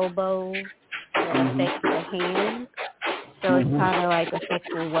in the elbow that affect the hand. So it's kind of like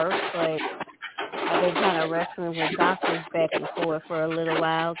affecting work, but I've been kind of wrestling with doctors back and forth for a little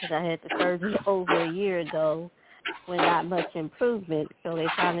while because I had the surgery over a year ago with not much improvement. So they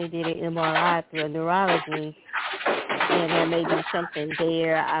finally did an MRI through a neurologist. And there may be something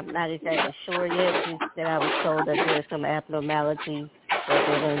there. I'm not exactly sure yet, just that I was told that there's some abnormalities that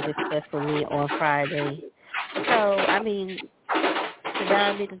they're going to discuss with me on Friday. So, to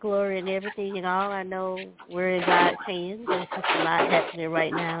God be the glory and everything and all. I know we're in God's hands. There's just a lot happening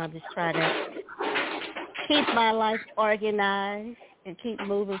right now. I'm just trying to keep my life organized and keep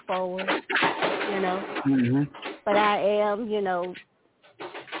moving forward, But I am,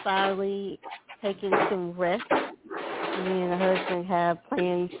 finally taking some rest. Me and the husband have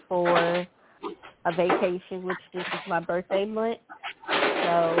plans for a vacation, which this is my birthday month.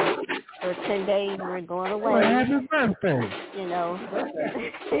 So for 10 days, we're going away. Well, happy birthday.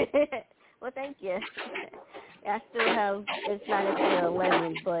 Well, thank you. I still have, it's not until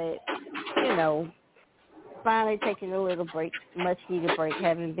 11, but, finally taking a little break, much needed break.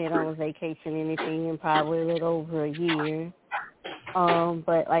 Haven't been on a vacation or anything in probably a little over a year.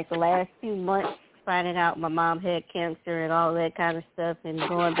 But the last few months, finding out my mom had cancer and all that kind of stuff and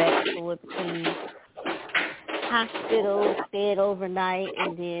going back and forth between hospital, staying overnight,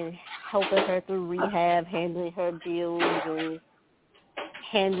 and then helping her through rehab, handling her bills and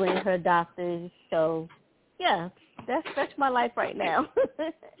handling her doctors. So, yeah, that's my life right now.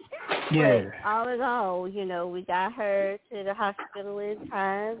 Yeah. But all in all, we got her to the hospital in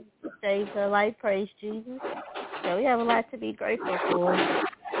time, saved her life, praise Jesus. So we have a lot to be grateful for.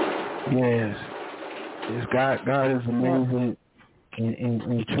 Yes. Yes, God is amazing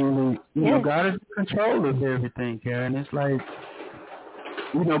and truly, God is in control of everything, Karen. It's like,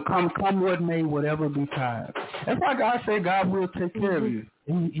 come what may, whatever betide. That's why God said God will take care of you.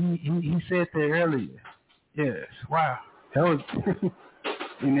 He said that earlier. Yes. Wow. That was,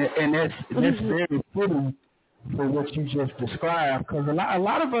 and that's very fitting for what you just described, because a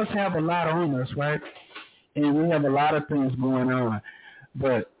lot of us have a lot on us, right? And we have a lot of things going on.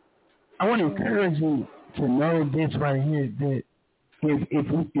 But I want to encourage you to know this right here, that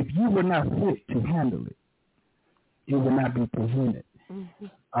if you were not fit to handle it, it would not be presented.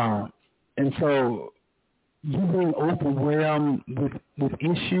 And so you being overwhelmed with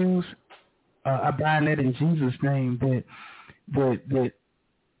issues, I bind that in Jesus' name, that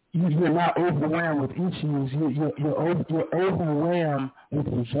you're not overwhelmed with issues. You're overwhelmed with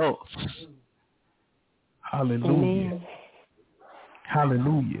results. Hallelujah. Amen.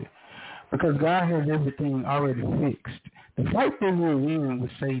 Hallelujah. Because God has everything already fixed. The fight that we're in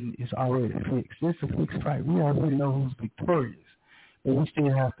with Satan is already fixed. It's a fixed fight. We already know who's victorious. But we still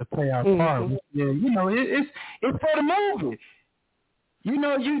have to play our part. It's for the movie. We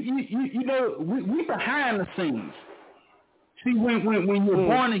behind the scenes. See, when you're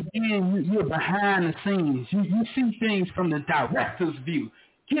born again, you're behind the scenes. You see things from the director's view.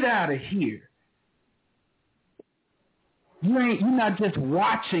 Get out of here. You're not just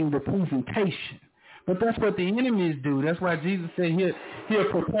watching the presentation. But that's what the enemies do. That's why Jesus said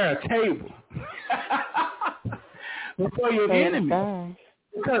he'll prepare a table before your enemy.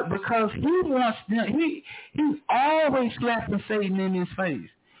 Because he wants them. He's always slapping Satan in his face.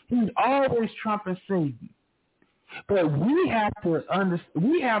 He's always trumping Satan. But we have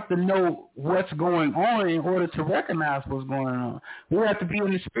to know what's going on in order to recognize what's going on. We have to be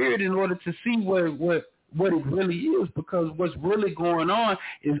in the spirit in order to see what it really is, because what's really going on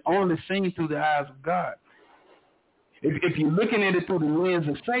is only seen through the eyes of God. If you're looking at it through the lens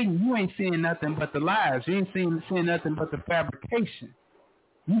of Satan, you ain't seeing nothing but the lies. You ain't seeing nothing but the fabrication.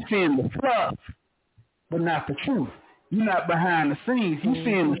 You're seeing the fluff, but not the truth. You're not behind the scenes. You're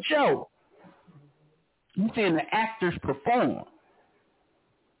seeing the show. You're seeing the actors perform.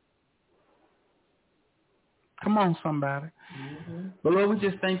 Come on, somebody. But Lord, we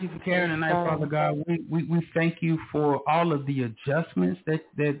just thank you for Karen tonight, Father God. We thank you for all of the adjustments that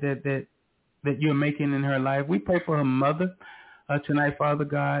you're making in her life. We pray for her mother tonight, Father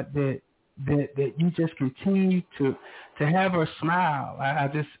God, that you just continue to have her smile. I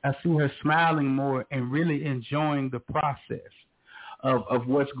see her smiling more and really enjoying the process of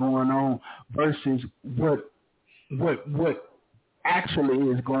what's going on versus what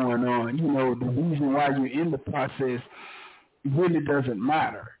actually is going on. The reason why you're in the process really doesn't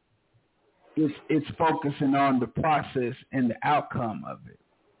matter. It's focusing on the process and the outcome of it.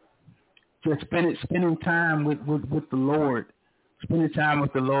 Just spending time with the Lord, spending time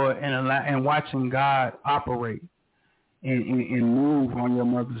with the Lord and watching God operate and move on your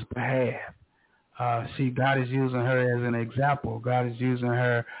mother's behalf. See, God is using her as an example. God is using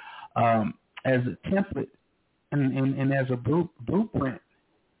her as a template and as a blueprint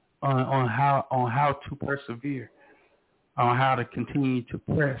on how to persevere, on how to continue to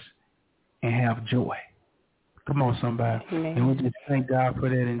press and have joy. Come on, somebody. Amen. And we just thank God for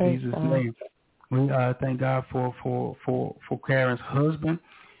that in Jesus' name. We thank God for Karen's husband.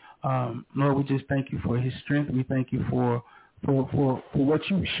 Lord, we just thank you for his strength. We thank you for what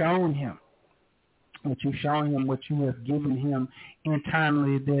you've shown him. What you've shown him, what you have given him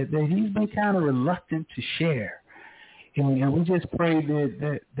internally that he's been kind of reluctant to share. And we just pray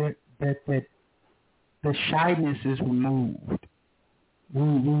that the shyness is removed.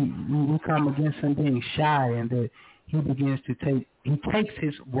 We come against him being shy, and that he takes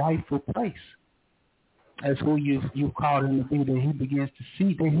his rightful place as who you've called him to be, that he begins to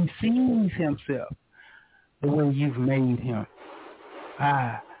see, that he sees himself the way you've made him.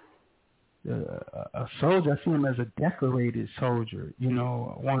 A soldier, I see him as a decorated soldier,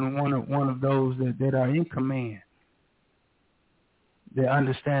 one of those that are in command, that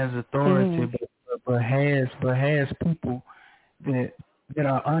understands authority, but has people that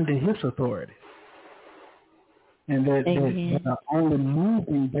are under his authority, and that are only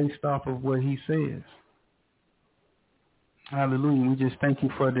moving based off of what he says. Hallelujah. We just thank you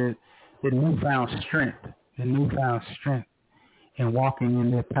for the newfound strength, and walking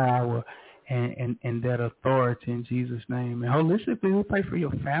in their power and that authority in Jesus' name. And holistically, we pray for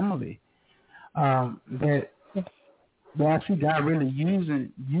your family. That I see God really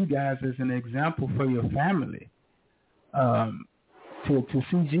using you guys as an example for your family. To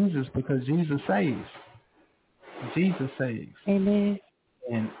see Jesus, because Jesus saves. Jesus saves. Amen.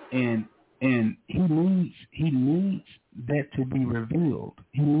 And he needs that to be revealed.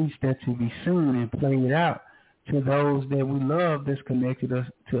 He needs that to be seen and played out to those that we love, that's connected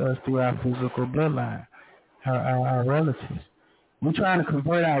to us through our physical bloodline, our relatives. We're trying to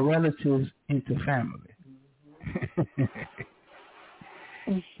convert our relatives into family.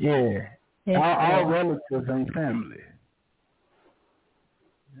 Yeah. All relatives ain't family.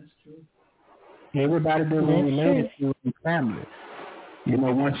 That's true. Everybody that we're related to is family.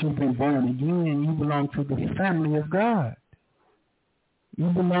 Once you've been born again, you belong to the family of God. You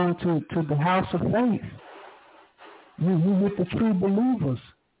belong to the house of faith. You with the true believers,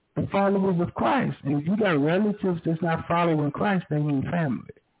 the followers of Christ. And if you got relatives that's not following Christ, they ain't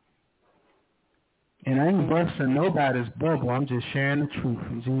family. And I ain't busting nobody's bubble. I'm just sharing the truth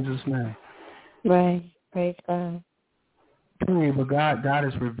in Jesus' name. Right. Praise God. But God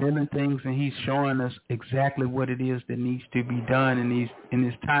is revealing things, and he's showing us exactly what it is that needs to be done in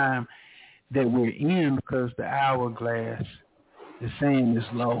this time that we're in because the hourglass is saying it's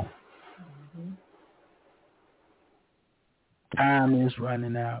low. Mm-hmm. Time is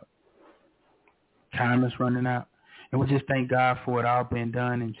running out. Time is running out. And we just thank God for it all being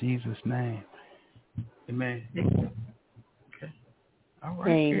done in Jesus' name. Amen. Okay. All right.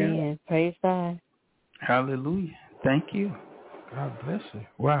 Amen. Girl. Praise God. Hallelujah. Thank you. God bless you.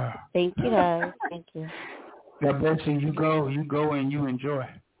 Wow. Thank you, guys. Thank you. God bless you. You go and you enjoy.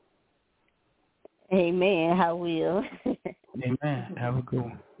 Amen. I will. Amen. Have a good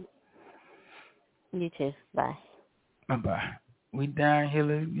one. You too. Bye. Bye-bye. We down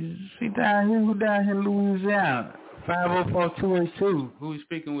here. You see down here? Who down here in Louisiana? 504-282. Who we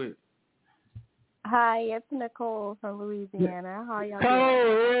speaking with? Hi, it's Nicole from Louisiana. How y'all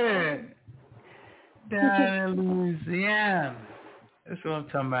doing? Down in Louisiana. That's what I'm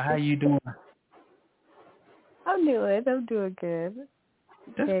talking about. How you doing? I'm doing good.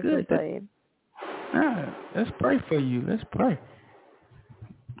 That's Can't good. complain. Let's pray for you. Let's pray.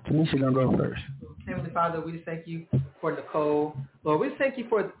 Tanisha gonna go first. Heavenly Father, we just thank you for Nicole. Lord, we just thank you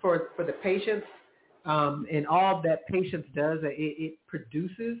for the patience and all that patience does. It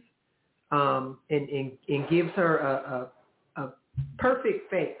produces and gives her a perfect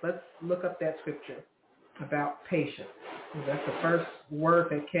faith. Let's look up that scripture about patience. That's the first word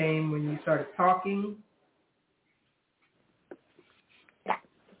that came when you started talking.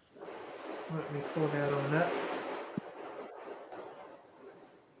 Let me pull that on up.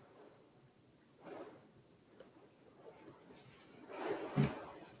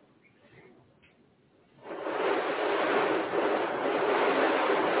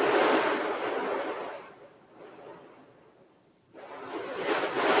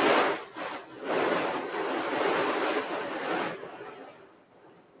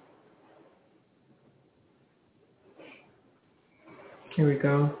 Here we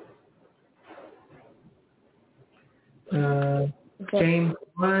go. James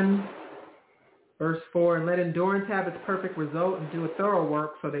 1, verse 4, and let endurance have its perfect result and do a thorough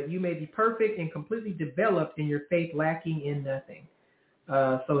work so that you may be perfect and completely developed in your faith, lacking in nothing.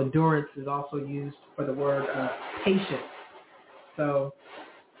 So endurance is also used for the word patience. So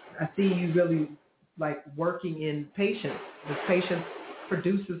I see you really like working in patience. This patience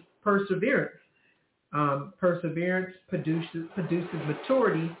produces perseverance. Perseverance produces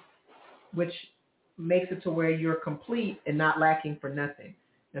maturity, which makes it to where you're complete and not lacking for nothing.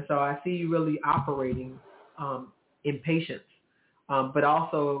 And so I see you really operating in patience, but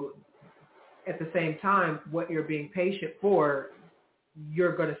also at the same time, what you're being patient for,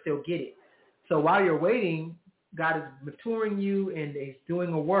 you're going to still get it. So while you're waiting, God is maturing you and He's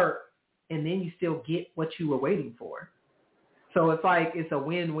doing a work, and then you still get what you were waiting for. So it's like it's a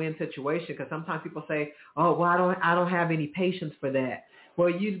win-win situation, because sometimes people say, "Oh, well, I don't have any patience for that." Well,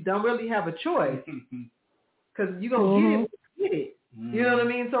 you don't really have a choice, because you're gonna get it. You know what I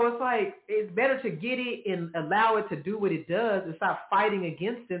mean? So it's like it's better to get it and allow it to do what it does, and stop fighting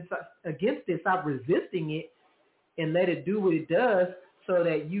against it, stop resisting it, and let it do what it does, so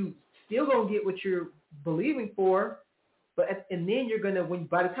that you still gonna get what you're believing for. And then you're gonna,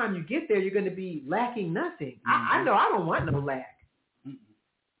 by the time you get there, you're gonna be lacking nothing. I know I don't want no lack.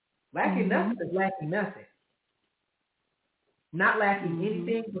 Lacking nothing is lacking nothing. Not lacking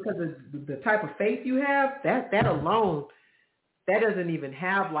anything, because of the type of faith you have. That alone, that doesn't even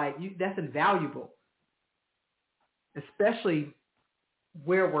have that's invaluable. Especially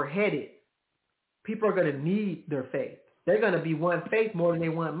where we're headed, people are gonna need their faith. They're gonna be want faith more than they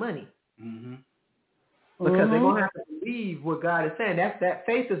want money. Because they're going to have to believe what God is saying. That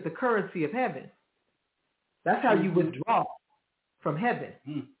faith is the currency of heaven. That's how you withdraw from heaven,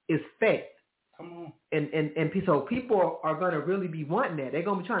 is faith. Come on. And so people are going to really be wanting that. They're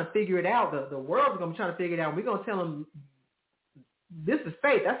going to be trying to figure it out. The world's going to be trying to figure it out. We're going to tell them, this is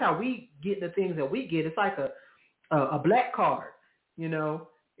faith. That's how we get the things that we get. It's like a black card, you know.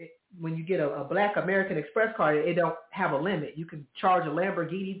 When you get a black American Express card, it don't have a limit. You can charge a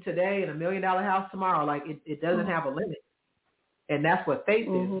Lamborghini today and $1 million house tomorrow. Like it doesn't have a limit. And that's what faith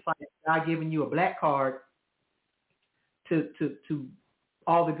is. It's like God giving you a black card to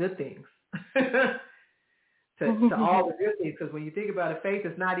all the good things. to all the good things. Because when you think about it, faith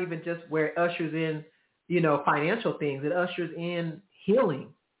is not even just where it ushers in, financial things. It ushers in healing.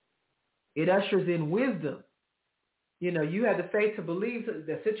 It ushers in wisdom. You have the faith to believe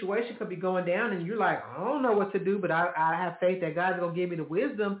the situation could be going down, and you're like, I don't know what to do, but I have faith that God's going to give me the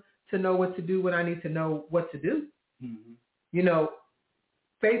wisdom to know what to do when I need to know what to do.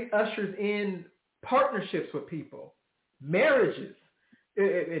 Faith ushers in partnerships with people, marriages,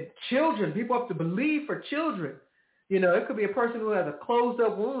 children. People have to believe for children. It could be a person who has a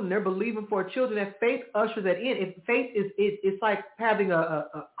closed-up wound and they're believing for children. That faith ushers that in. If faith is, it's like having a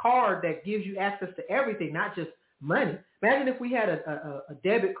card that gives you access to everything, not just money. Imagine if we had a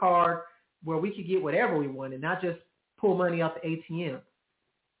debit card where we could get whatever we wanted, not just pull money out the ATM,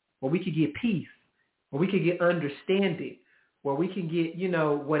 where we could get peace, where we could get understanding, where we can get,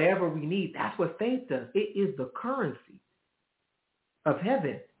 whatever we need. That's what faith does. It is the currency of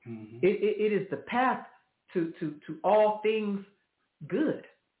heaven. Mm-hmm. It is the path to all things good.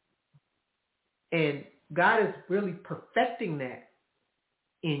 And God is really perfecting that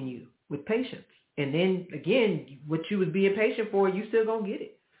in you with patience. And then, again, what you was being patient for, you still going to get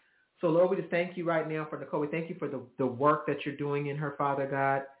it. So, Lord, we just thank you right now for Nicole. We thank you for the work that you're doing in her, Father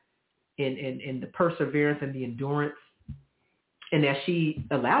God, in the perseverance and the endurance, and that she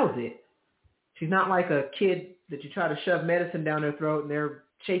allows it. She's not like a kid that you try to shove medicine down their throat and they're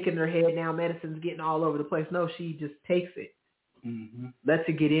shaking their head now, medicine's getting all over the place. No, she just takes it, lets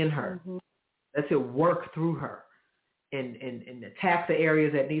it get in her, lets it work through her, and attack the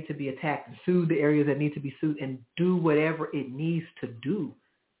areas that need to be attacked and soothe the areas that need to be soothed and do whatever it needs to do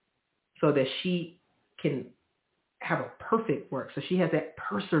so that she can have a perfect work. So she has that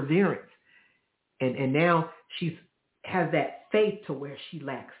perseverance. And now she has that faith to where she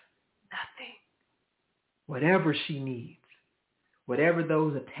lacks nothing. Whatever she needs, whatever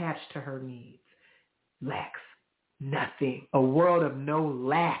those attached to her needs, lacks nothing. A world of no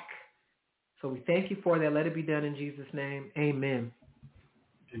lack. So we thank you for that. Let it be done in Jesus' name. Amen.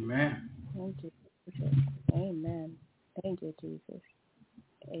 Amen. Thank you, Jesus. Amen. Thank you, Jesus.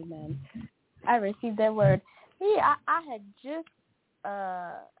 Amen. I received that word. Yeah, I had just,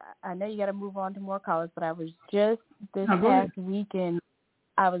 I know you got to move on to more callers, but I was just this past weekend,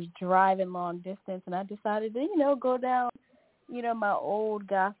 I was driving long distance, and I decided to, go down, my old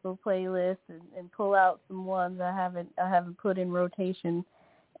gospel playlist and pull out some ones I haven't put in rotation,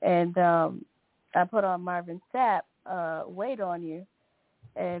 and I put on Marvin Sapp, "Wait on You,"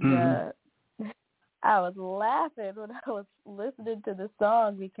 and I was laughing when I was listening to the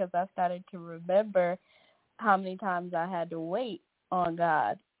song because I started to remember how many times I had to wait on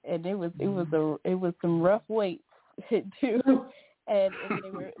God, and it was some rough waits too, and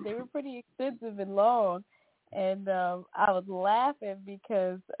they were pretty extensive and long, and I was laughing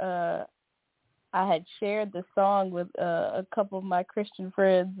because I had shared the song with a couple of my Christian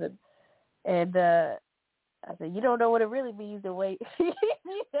friends, and I said, you don't know what it really means to wait,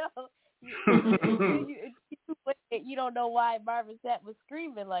 You don't know why Marvin Sapp was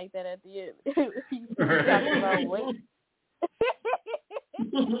screaming like that at the end. He was talking about wait.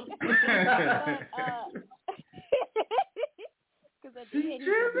 Because at the end, he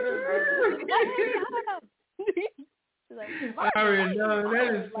was really I already know.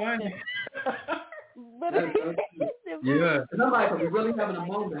 That is funny. But yeah, somebody could be really having a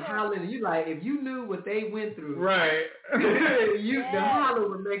moment hollering. You like, if you knew what they went through, right? The holler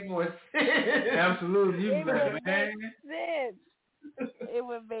would make more sense. Absolutely, it would make sense. It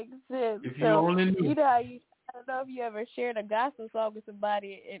would make sense. If you only knew. You know how I don't know if you ever shared a gospel song with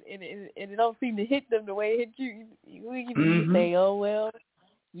somebody and it don't seem to hit them the way it hit you. You say, oh well,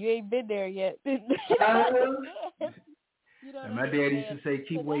 you ain't been there yet. And my daddy used to say,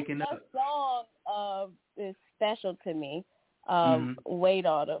 keep waking up. That song is special to me. Wait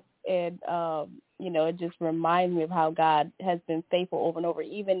on him. And, it just reminds me of how God has been faithful over and over,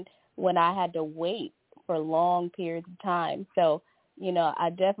 even when I had to wait for long periods of time. So, I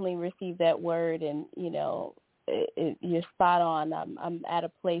definitely received that word, and, you're spot on. I'm at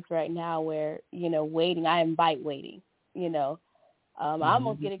a place right now where, waiting, I invite waiting, I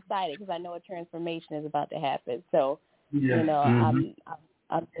almost get excited because I know a transformation is about to happen. So, I'm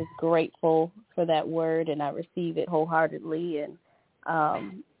just grateful for that word, and I receive it wholeheartedly, and,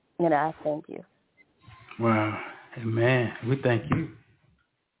 I thank you. Wow. Amen. We thank you.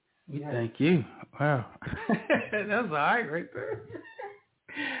 Thank you. Wow. That's all right there.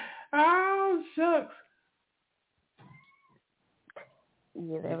 Oh, shucks.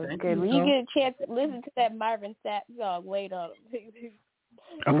 Yeah, that was good. When you get a chance to listen to that Marvin Sapp song, wait on him.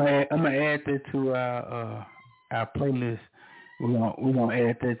 I'm gonna add that to our playlist. We're gonna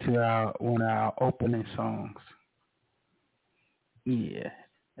add that to one of our opening songs. Yeah.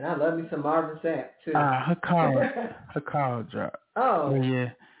 And I love me some Marvin Sapp too. Her call dropped. Oh.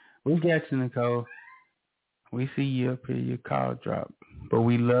 Yeah. We got you, Nicole. We see you up here. Your call dropped, but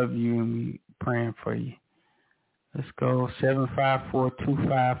we love you and we praying for you. Let's go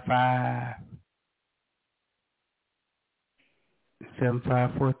 754-255.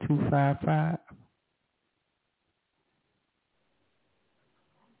 754-255.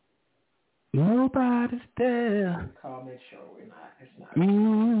 No. nobody's there. Call, make sure we're not. It's not.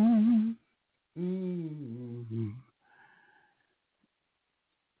 Mm-hmm. Mm-hmm.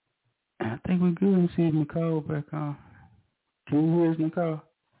 I think we're good. See if Nicole back on. Can you hear us, Nicole?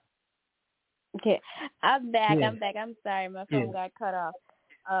 Okay, I'm back. Yeah. I'm sorry, my phone got cut off.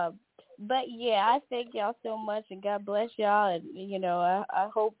 But yeah, I thank y'all so much, and God bless y'all. And I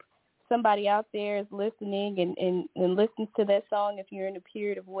hope somebody out there is listening and listens to that song. If you're in a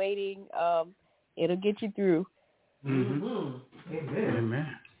period of waiting, it'll get you through. Mm-hmm. Amen.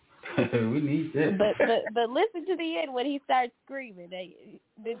 We need that. But listen to the end when he starts screaming.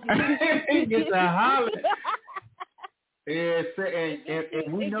 He gets a holler. Yeah,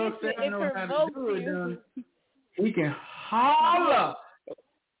 and we know Sam knows how to do it. He can holler.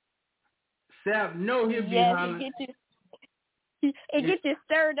 Sam know he'll be hollering. It gets you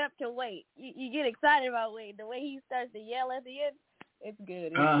stirred up to wait. You get excited about waiting. The way he starts to yell at the end, it's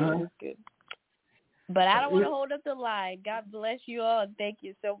good. It's good. But I don't want to hold up the line. God bless you all, and thank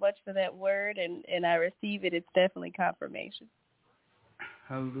you so much for that word, and I receive it. It's definitely confirmation.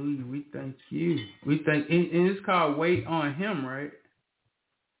 Hallelujah. We thank you. We thank, and it's called Wait on Him, right?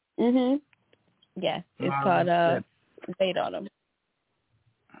 Mhm. Yeah, it's called Wait on Him.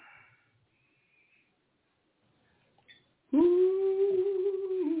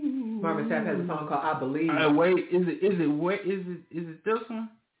 Marvin Sapp has a song called I Believe. Wait, is it this one?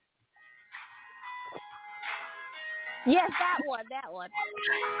 Yes, that one.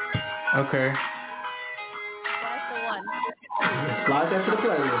 Okay. That's the one. Slide that to the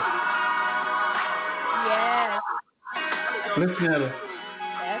playlist. Yes. Listen at it.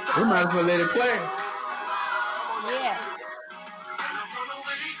 We might as well let it play. Yeah.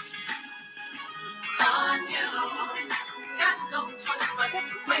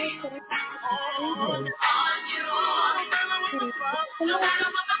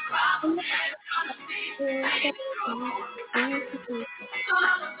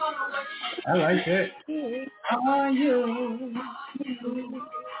 I like that. On you.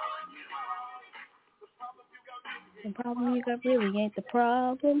 The problem you got really ain't the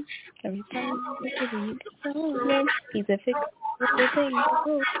problem. Every time you really you get someone. He's a fix everything you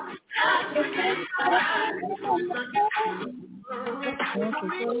do. Don't you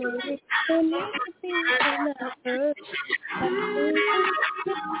worry. Don't need to be another.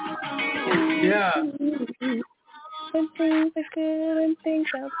 Yeah. When things are good and things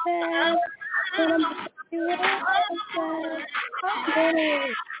are bad, when I'm you outside, I'm gonna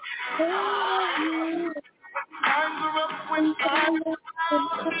wait for you. When time is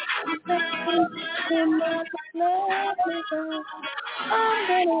good, when my love is on, I'm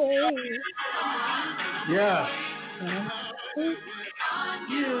gonna wait. Yeah.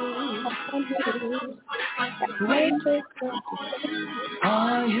 You. Wait just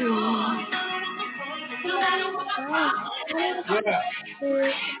on you.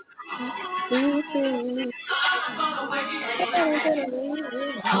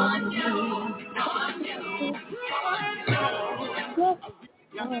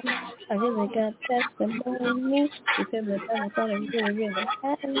 I really got testimony. You said that I was gonna really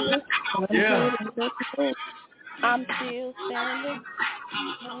have me. I'm still standing.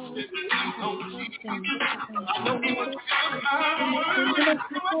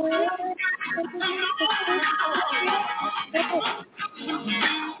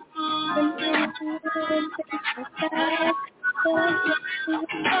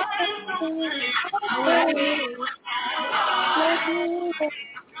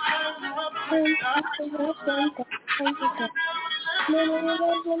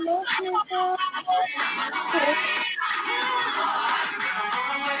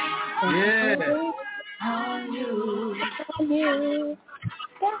 Yeah.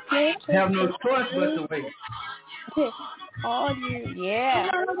 Have no choice but to wait. On you, yeah.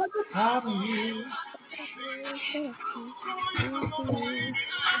 On you.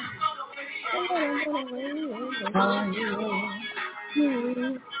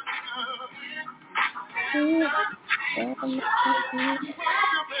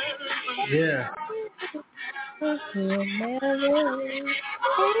 Yeah.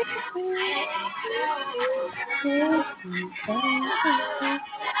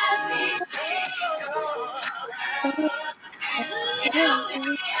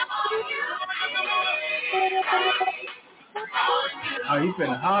 Oh, you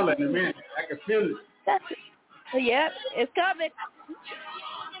finna holler in a minute. I can feel it. Yep, it's coming.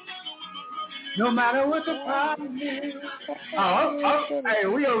 No matter what the problem is. Hey,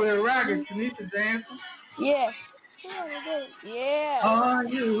 we over here rocking. Tanisha dancing. Yeah. Yeah. Are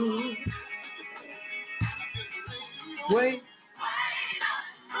you? Wait.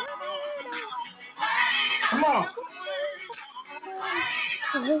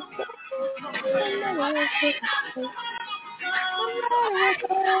 Just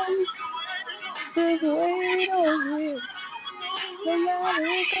wait on him. No matter what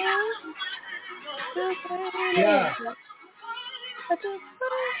goes, just wait on him. I just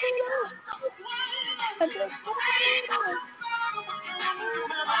wait on. I just wait on.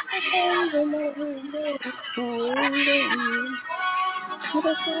 No matter what goes, wait on him. With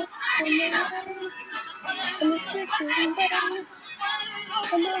a soul in the rain, and the sitting days,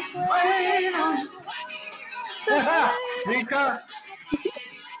 and the wait on.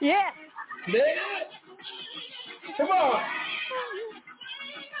 Yeah. Come on.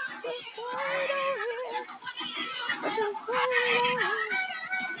 Just wait on him. Just wait on him.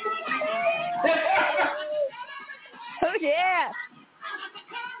 Oh yeah.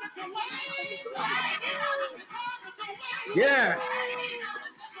 Yeah.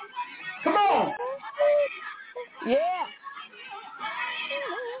 Come on. Yeah.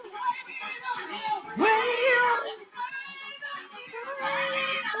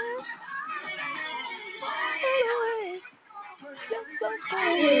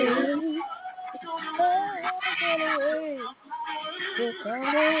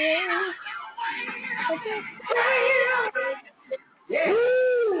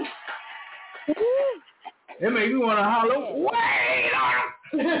 It made me want to holler. Yeah. Wait on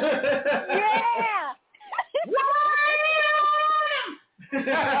him.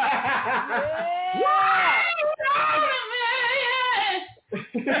 Yeah.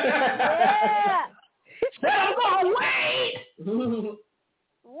 Yeah. Said I'm gonna wait. Wait.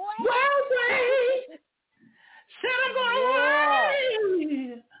 Said I'm gonna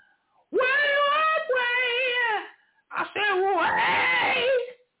wait. Wait. I said wait.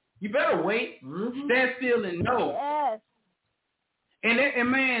 You better wait. Mm-hmm. Stand still and know. Yes. And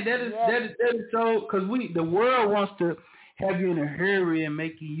man, that is so, because the world wants to have you in a hurry and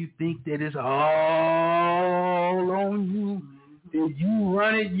making you think that it's all on you. That you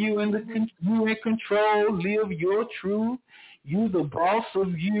run it, you in control, live your truth. You the boss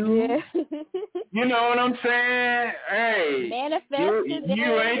of you. Yeah. You know what I'm saying? Hey, manifest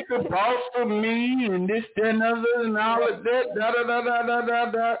you ain't the boss of me, and this, that, and other, and all of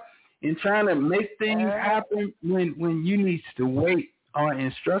that, da. And trying to make things happen when you need to wait on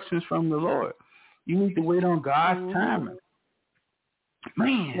instructions from the Lord. You need to wait on God's timing.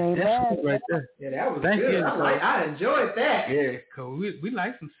 Man, that's cool right there. Yeah, that was Thank good. you. I enjoyed that. Yeah, cause we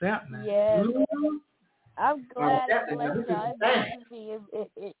like some sap now. Yes. Mm-hmm. I'm glad it blessed y'all.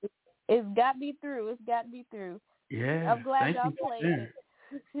 It's got me through. Yeah. I'm glad y'all played it.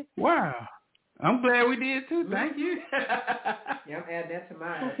 Wow. I'm glad we did too. Thank you. Yeah, I'm adding that to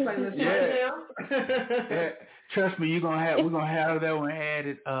mine. Playlist yeah. Trust me, we're gonna have that one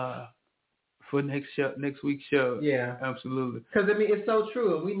added for next week's show. Yeah, absolutely. Because I mean, it's so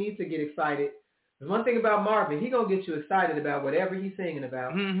true, and we need to get excited. There's one thing about Marvin; he gonna get you excited about whatever he's singing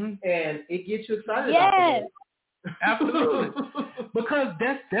about, and it gets you excited. Yes, absolutely. Because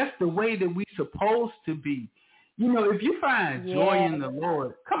that's the way that we supposed to be. You know, if you find joy in the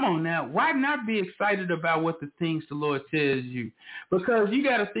Lord, come on now, why not be excited about what the things the Lord tells you? Because you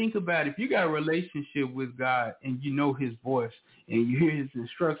got to think about it. If you got a relationship with God and you know his voice and you hear his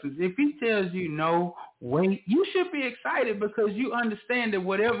instructions, if he tells you no, wait, you should be excited because you understand that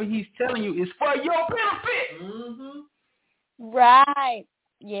whatever he's telling you is for your benefit. Mm-hmm. Right.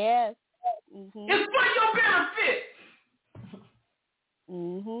 Yes. Mm-hmm. It's for your benefit.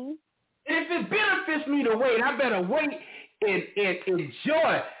 Mm-hmm. And if it benefits me to wait, I better wait and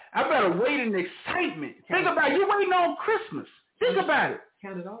enjoy. I better wait in excitement. Think about it. You're waiting on Christmas. Think about it.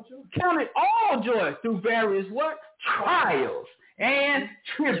 Count it all joy. Count it all joy through various what? Trials and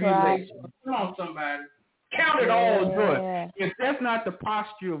tribulations. Come on, somebody. Count it all joy. If that's not the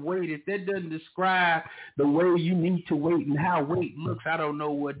posture of wait, if that doesn't describe the way you need to wait and how wait looks, I don't know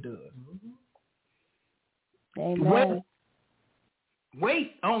what does. Amen.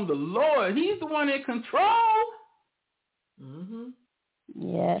 Wait on the Lord. He's the one in control. Mm-hmm.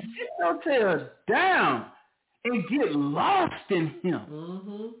 Yes. Sit your tails down and get lost in him.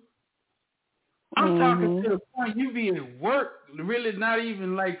 Mm-hmm. I'm talking to the point you be at work, really not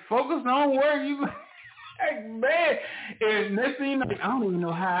even like focused on work. You like, man. And next thing you know, I don't even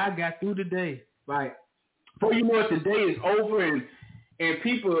know how I got through the day. Right. Before you know it, the day is over and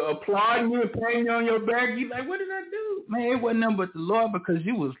people applauding you and patting you on your back. You like, what did I do? Man, it wasn't nothing but the Lord because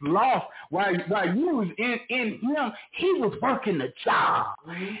you was lost. While you was in him, he was working the job.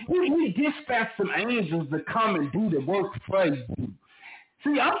 Mm-hmm. He dispatched some angels to come and do the work for you.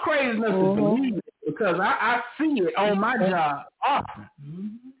 See, I'm crazy enough to believe it because I see it on my job often.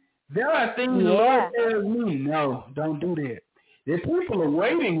 Mm-hmm. There are things the Lord tells me, no, don't do that. that people are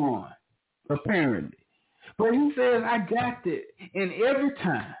waiting on, apparently. But he says, I got it. And every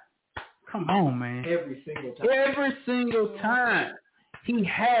time, come on, man. Every single time he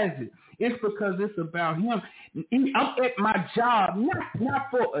has it. It's because it's about him. I'm at my job, not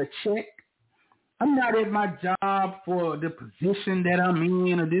for a check. I'm not at my job for the position that I'm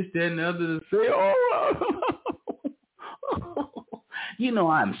in or this, that, and the other to say,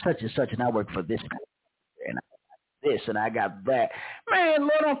 I'm such and such and I work for this and I got this and I got that. Man,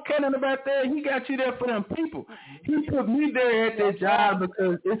 Lord don't care nothing about that. He got you there for them people. He put me there at that job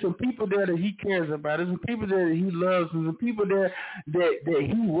because there's some people there that he cares about. There's some people there that he loves. There's some people there that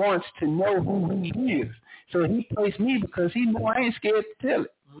he wants to know who he is. So he placed me because he know I ain't scared to tell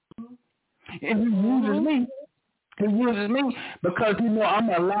it. And he uses me. He uses me because he know I'm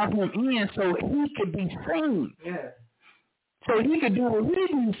going to allow him in so he could be seen. Yeah. So he could do what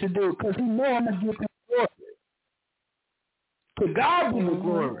he needs to do because he know I'm going to give him glory. To God be the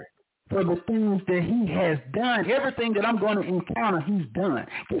glory for the things that he has done. Everything that I'm going to encounter, he's done.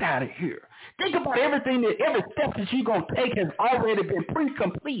 Get out of here. Think about every step that you're going to take has already been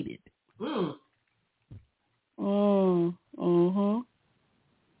pre-completed.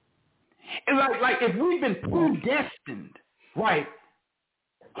 It's like if we've been predestined, right?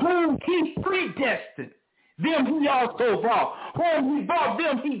 Whom he predestined, them he also brought. Whom he brought,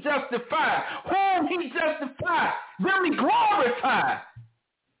 them he justified. Whom he justified, them he glorified.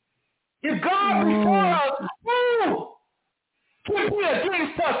 If God before us, who can be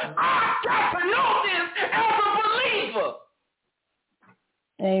against us? I got to know this as a believer.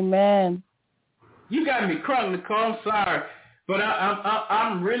 Amen. You got me crunk, Nicole. I'm sorry. But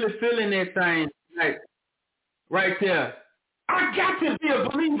I'm really feeling that thing right there. I got to be a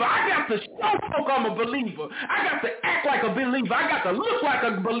believer. I got to show folk I'm a believer. I got to act like a believer. I got to look like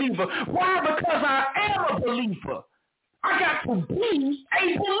a believer. Why? Because I am a believer. I got to be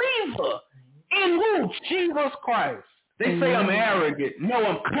a believer. In who? Jesus Christ. They say I'm arrogant. No,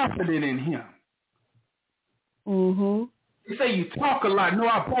 I'm confident in him. They say you talk a lot. No,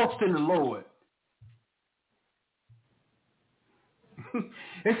 I boast in the Lord.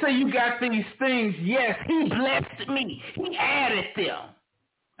 They say you got these things. Yes, he blessed me. He added them.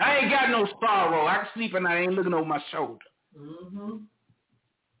 I ain't got no sorrow. I can sleep and I ain't looking over my shoulder.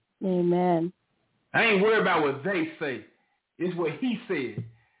 Amen. I ain't worried about what they say. It's what he said.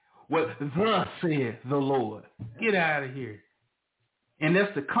 What thus said the Lord. Get out of here. And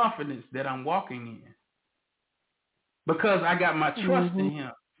that's the confidence that I'm walking in. Because I got my trust in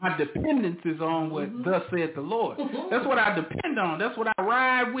him. My dependence is on what thus said the Lord. That's what I depend on. That's what I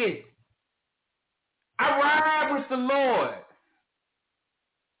ride with. I ride with the Lord.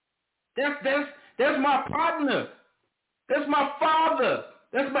 That's my partner. That's my father.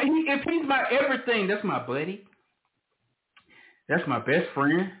 If he's my everything, that's my buddy. That's my best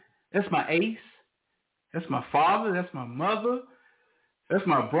friend. That's my ace. That's my father. That's my mother. That's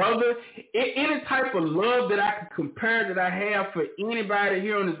my brother. Any type of love that I can compare that I have for anybody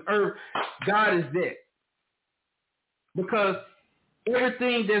here on this earth, God is that. Because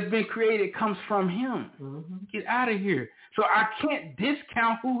everything that's been created comes from him. Get out of here. So I can't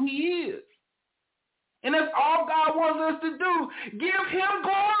discount who he is. And that's all God wants us to do. Give him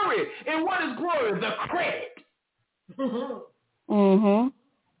glory. And what is glory? The credit.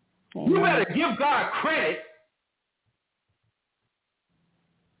 You better give God credit.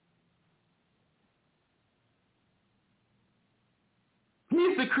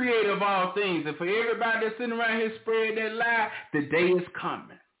 He's the creator of all things. And for everybody that's sitting around here spreading that lie, the day is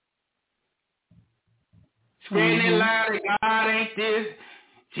coming. Spreading that lie that God ain't this,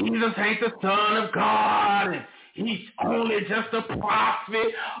 Jesus ain't the Son of God, and he's only just a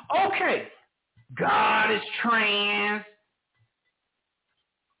prophet. Okay, God is trans.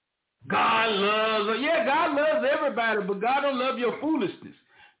 God loves everybody, but God don't love your foolishness.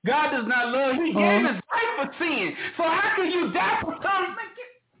 God does not love. He gave his life for sin. So how can you die for something?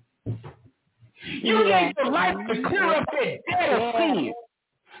 You gave your life to clear up that debt of sin.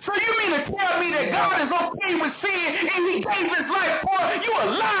 So you mean to tell me that God is okay with sin and he gave his life for it? You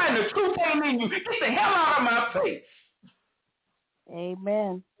are lying. The truth ain't in you. Get the hell out of my face.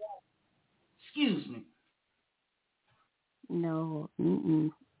 Amen. Excuse me. No.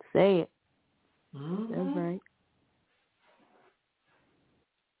 Say it. That's right.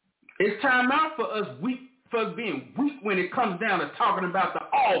 It's time out for us being weak when it comes down to talking about the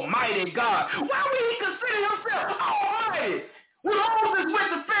Almighty God. Why would he consider himself Almighty? When Moses went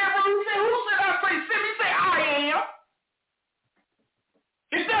to Pharaoh, he said, who should I say? Send me, say, I am.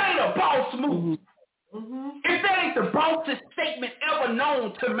 If that ain't a boss move, if that ain't the bossest statement ever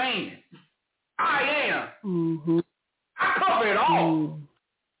known to man, I am. I above it all.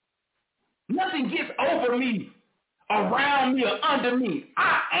 Nothing gets over me, around me, or under me.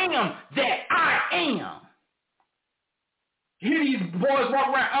 I am that I am. Hear these boys walk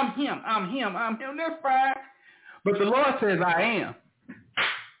around, I'm him. That's fine. But the Lord says I am.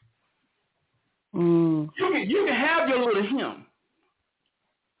 You can have your little him.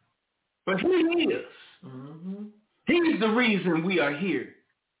 But he is. Mm-hmm. He's the reason we are here.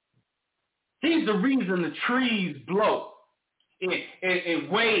 He's the reason the trees blow and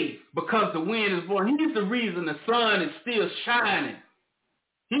wave because the wind is blowing. He's the reason the sun is still shining.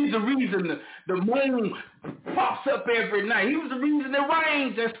 He's the reason the moon pops up every night. He was the reason the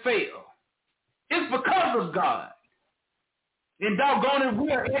rain just fell. It's because of God. And doggone it,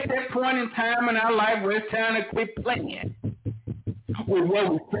 we are at that point in time in our life where it's time to quit playing with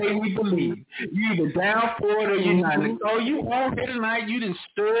what we say we believe. You either down for it or you're not. Oh, you on here tonight, you done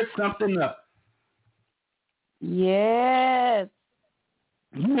stirred something up. Yes.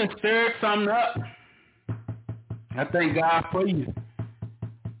 You done stirred something up. I thank God for you.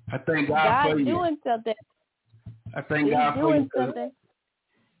 I thank God for you. God's doing something. I thank God for you. Something.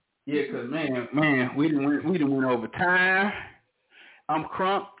 Yeah, because, man, we done went over time. I'm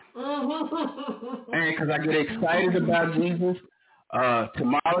crunk. And because I get excited about Jesus.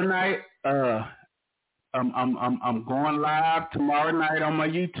 Tomorrow night, I'm going live tomorrow night on my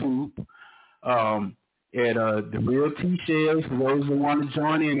YouTube at the Real T-Shells for those who want to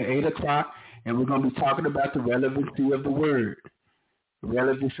join in at 8 o'clock, and we're going to be talking about the relevancy of the word. The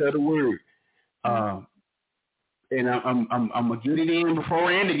relevance of the word. And I'm going to get it in before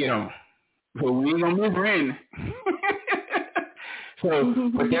Randy get on. So we ain't going to move Randy. So,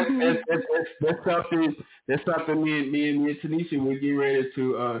 but that's something me and Tanisha, we're getting ready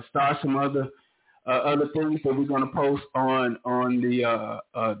to start some other things that we're going to post on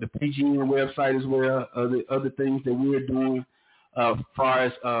the PGN website as well. Other things that we're doing as far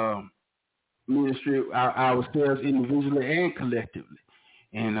as ministry ourselves individually and collectively.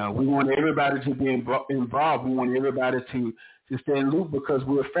 And we want everybody to be involved. We want everybody to stay in loop because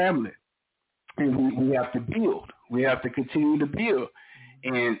we're a family. And we have to build. We have to continue to build.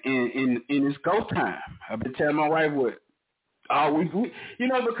 And it's go time. I've been telling my wife we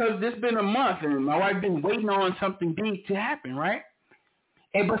because this been a month and my wife been waiting on something big to happen, right?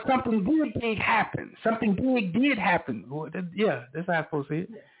 But something big happened. Something big did happen. That's how I'm supposed to say it.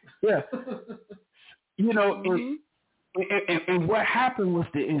 Yeah. And what happened was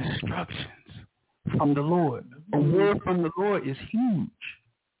the instructions from the Lord. A word from the Lord is huge.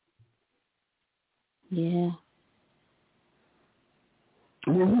 Yeah.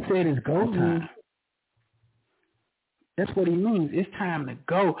 When he said it's go time, that's what he means. It's time to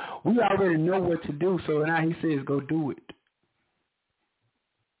go. We already know what to do, so now he says go do it.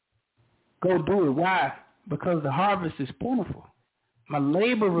 Go do it. Why? Because the harvest is plentiful. My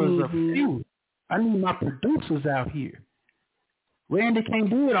laborers are few. I need my producers out here. Randy can't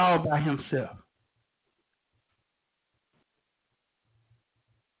do it all by himself.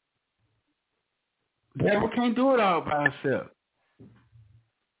 Deborah can't do it all by herself.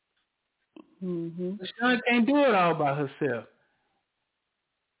 Sean can't do it all by herself.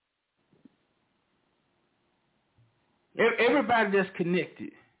 Everybody that's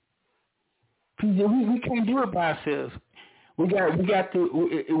connected. We can't do it by ourselves.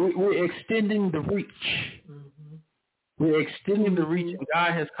 We're extending the reach. We're extending the reach, and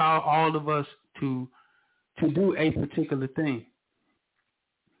God has called all of us to do a particular thing.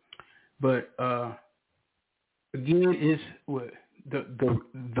 But again, it's what the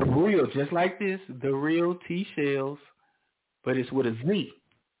real, just like this, the real T-Shells, but it's with a Z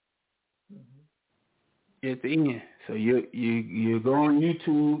at the end. So you go on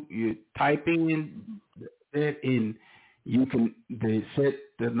YouTube, you type in that, and you can set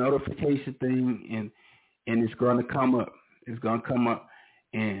the notification thing, and it's going to come up. It's going to come up,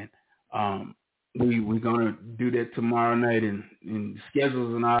 and we're going to do that tomorrow night, and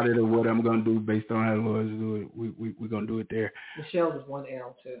schedules and all that are what I'm going to do based on how the Lord do it. We're going to do it there. The Shells is one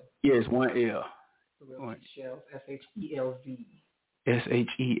L too. Yeah, it's one L. Real T-Shells, S-H-E-L-Z.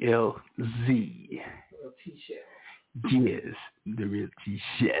 S-H-E-L-Z. Real T-Shells. Yes, the real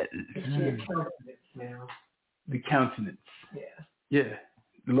T-Shells. It's your countenance now. The countenance. Yeah. Yeah.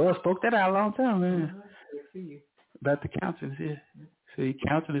 The Lord spoke that out a long time, man. Good for you. About the countenance, yeah. So your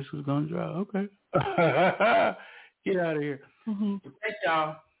countenance was going to draw. Okay. Get out of here. Thank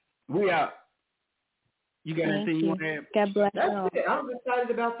y'all. We out. You got anything you want to add? God bless you. That's it. I'm excited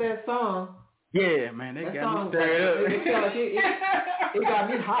about that song. Yeah, man. That got me stirred up. It got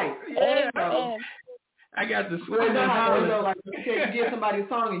me hyped. Yeah. I got the I sweat. know how they go. Like you give somebody a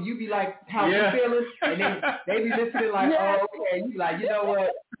song and you be like, "How you feeling?" And then they be listening like, "Oh, okay." You be like, "You know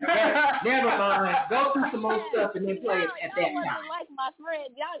what? Never mind. Go through some more stuff and then play it at that y'all time." wasn't like my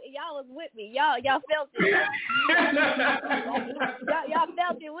friend. Y'all was with me. Y'all felt it. y'all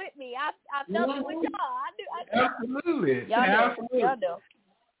felt it with me. I felt it with y'all. I do. Absolutely. Y'all know.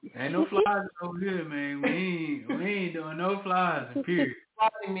 Ain't no flies over here, man. We ain't doing no flies. Period.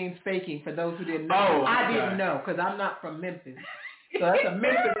 Flossing means faking. For those who didn't know, I didn't know because I'm not from Memphis. So that's a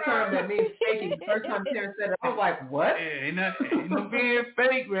Memphis term that means faking. The first time Terence said it, I was like, "What?" Yeah, ain't no being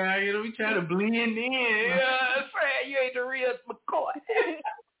fake, man. You know, we trying to blend in. Yeah, Fred, you ain't the real McCoy.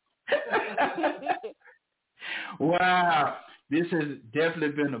 Wow. This has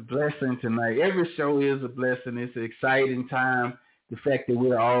definitely been a blessing tonight. Every show is a blessing. It's an exciting time. The fact that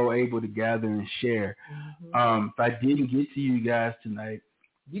we're all able to gather and share. If I didn't get to you guys tonight,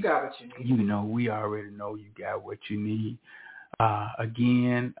 you got what you need. You know, we already know you got what you need.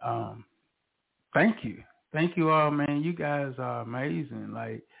 Again, thank you. Thank you all, man. You guys are amazing.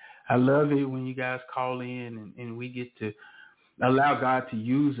 Like, I love it when you guys call in and we get to allow God to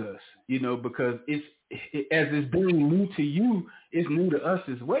use us, you know, because as it's being new to you, it's new to us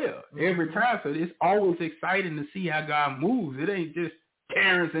as well every time. So it's always exciting to see how God moves. It ain't just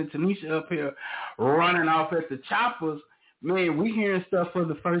Terence and Tanisha up here running off at the choppers. Man, we hearing stuff for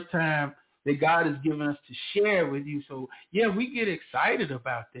the first time that God has given us to share with you. So, yeah, we get excited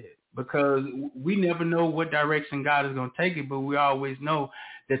about that because we never know what direction God is going to take it, but we always know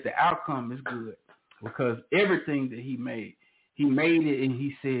that the outcome is good because everything that he made it and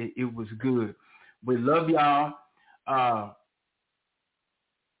he said it was good. We love y'all.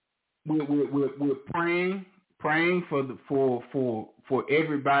 We're praying for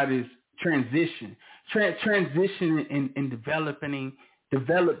everybody's transition and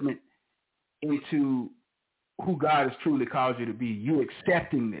development into who God has truly called you to be. You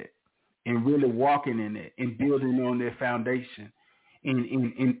accepting it and really walking in it and building on their foundation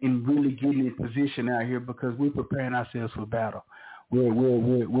and really getting in position out here because we're preparing ourselves for battle. We're at war.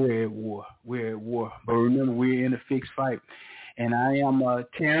 We're at war. But remember, we're in a fixed fight. And I am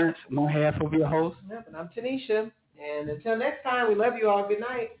Terence, one half of your host. Yep, and I'm Tanisha. And until next time, we love you all. Good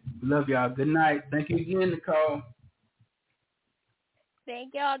night. We love y'all. Good night. Thank you again, Nicole.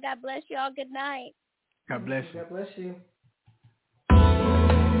 Thank y'all. God bless y'all. Good night. God bless you. God bless you.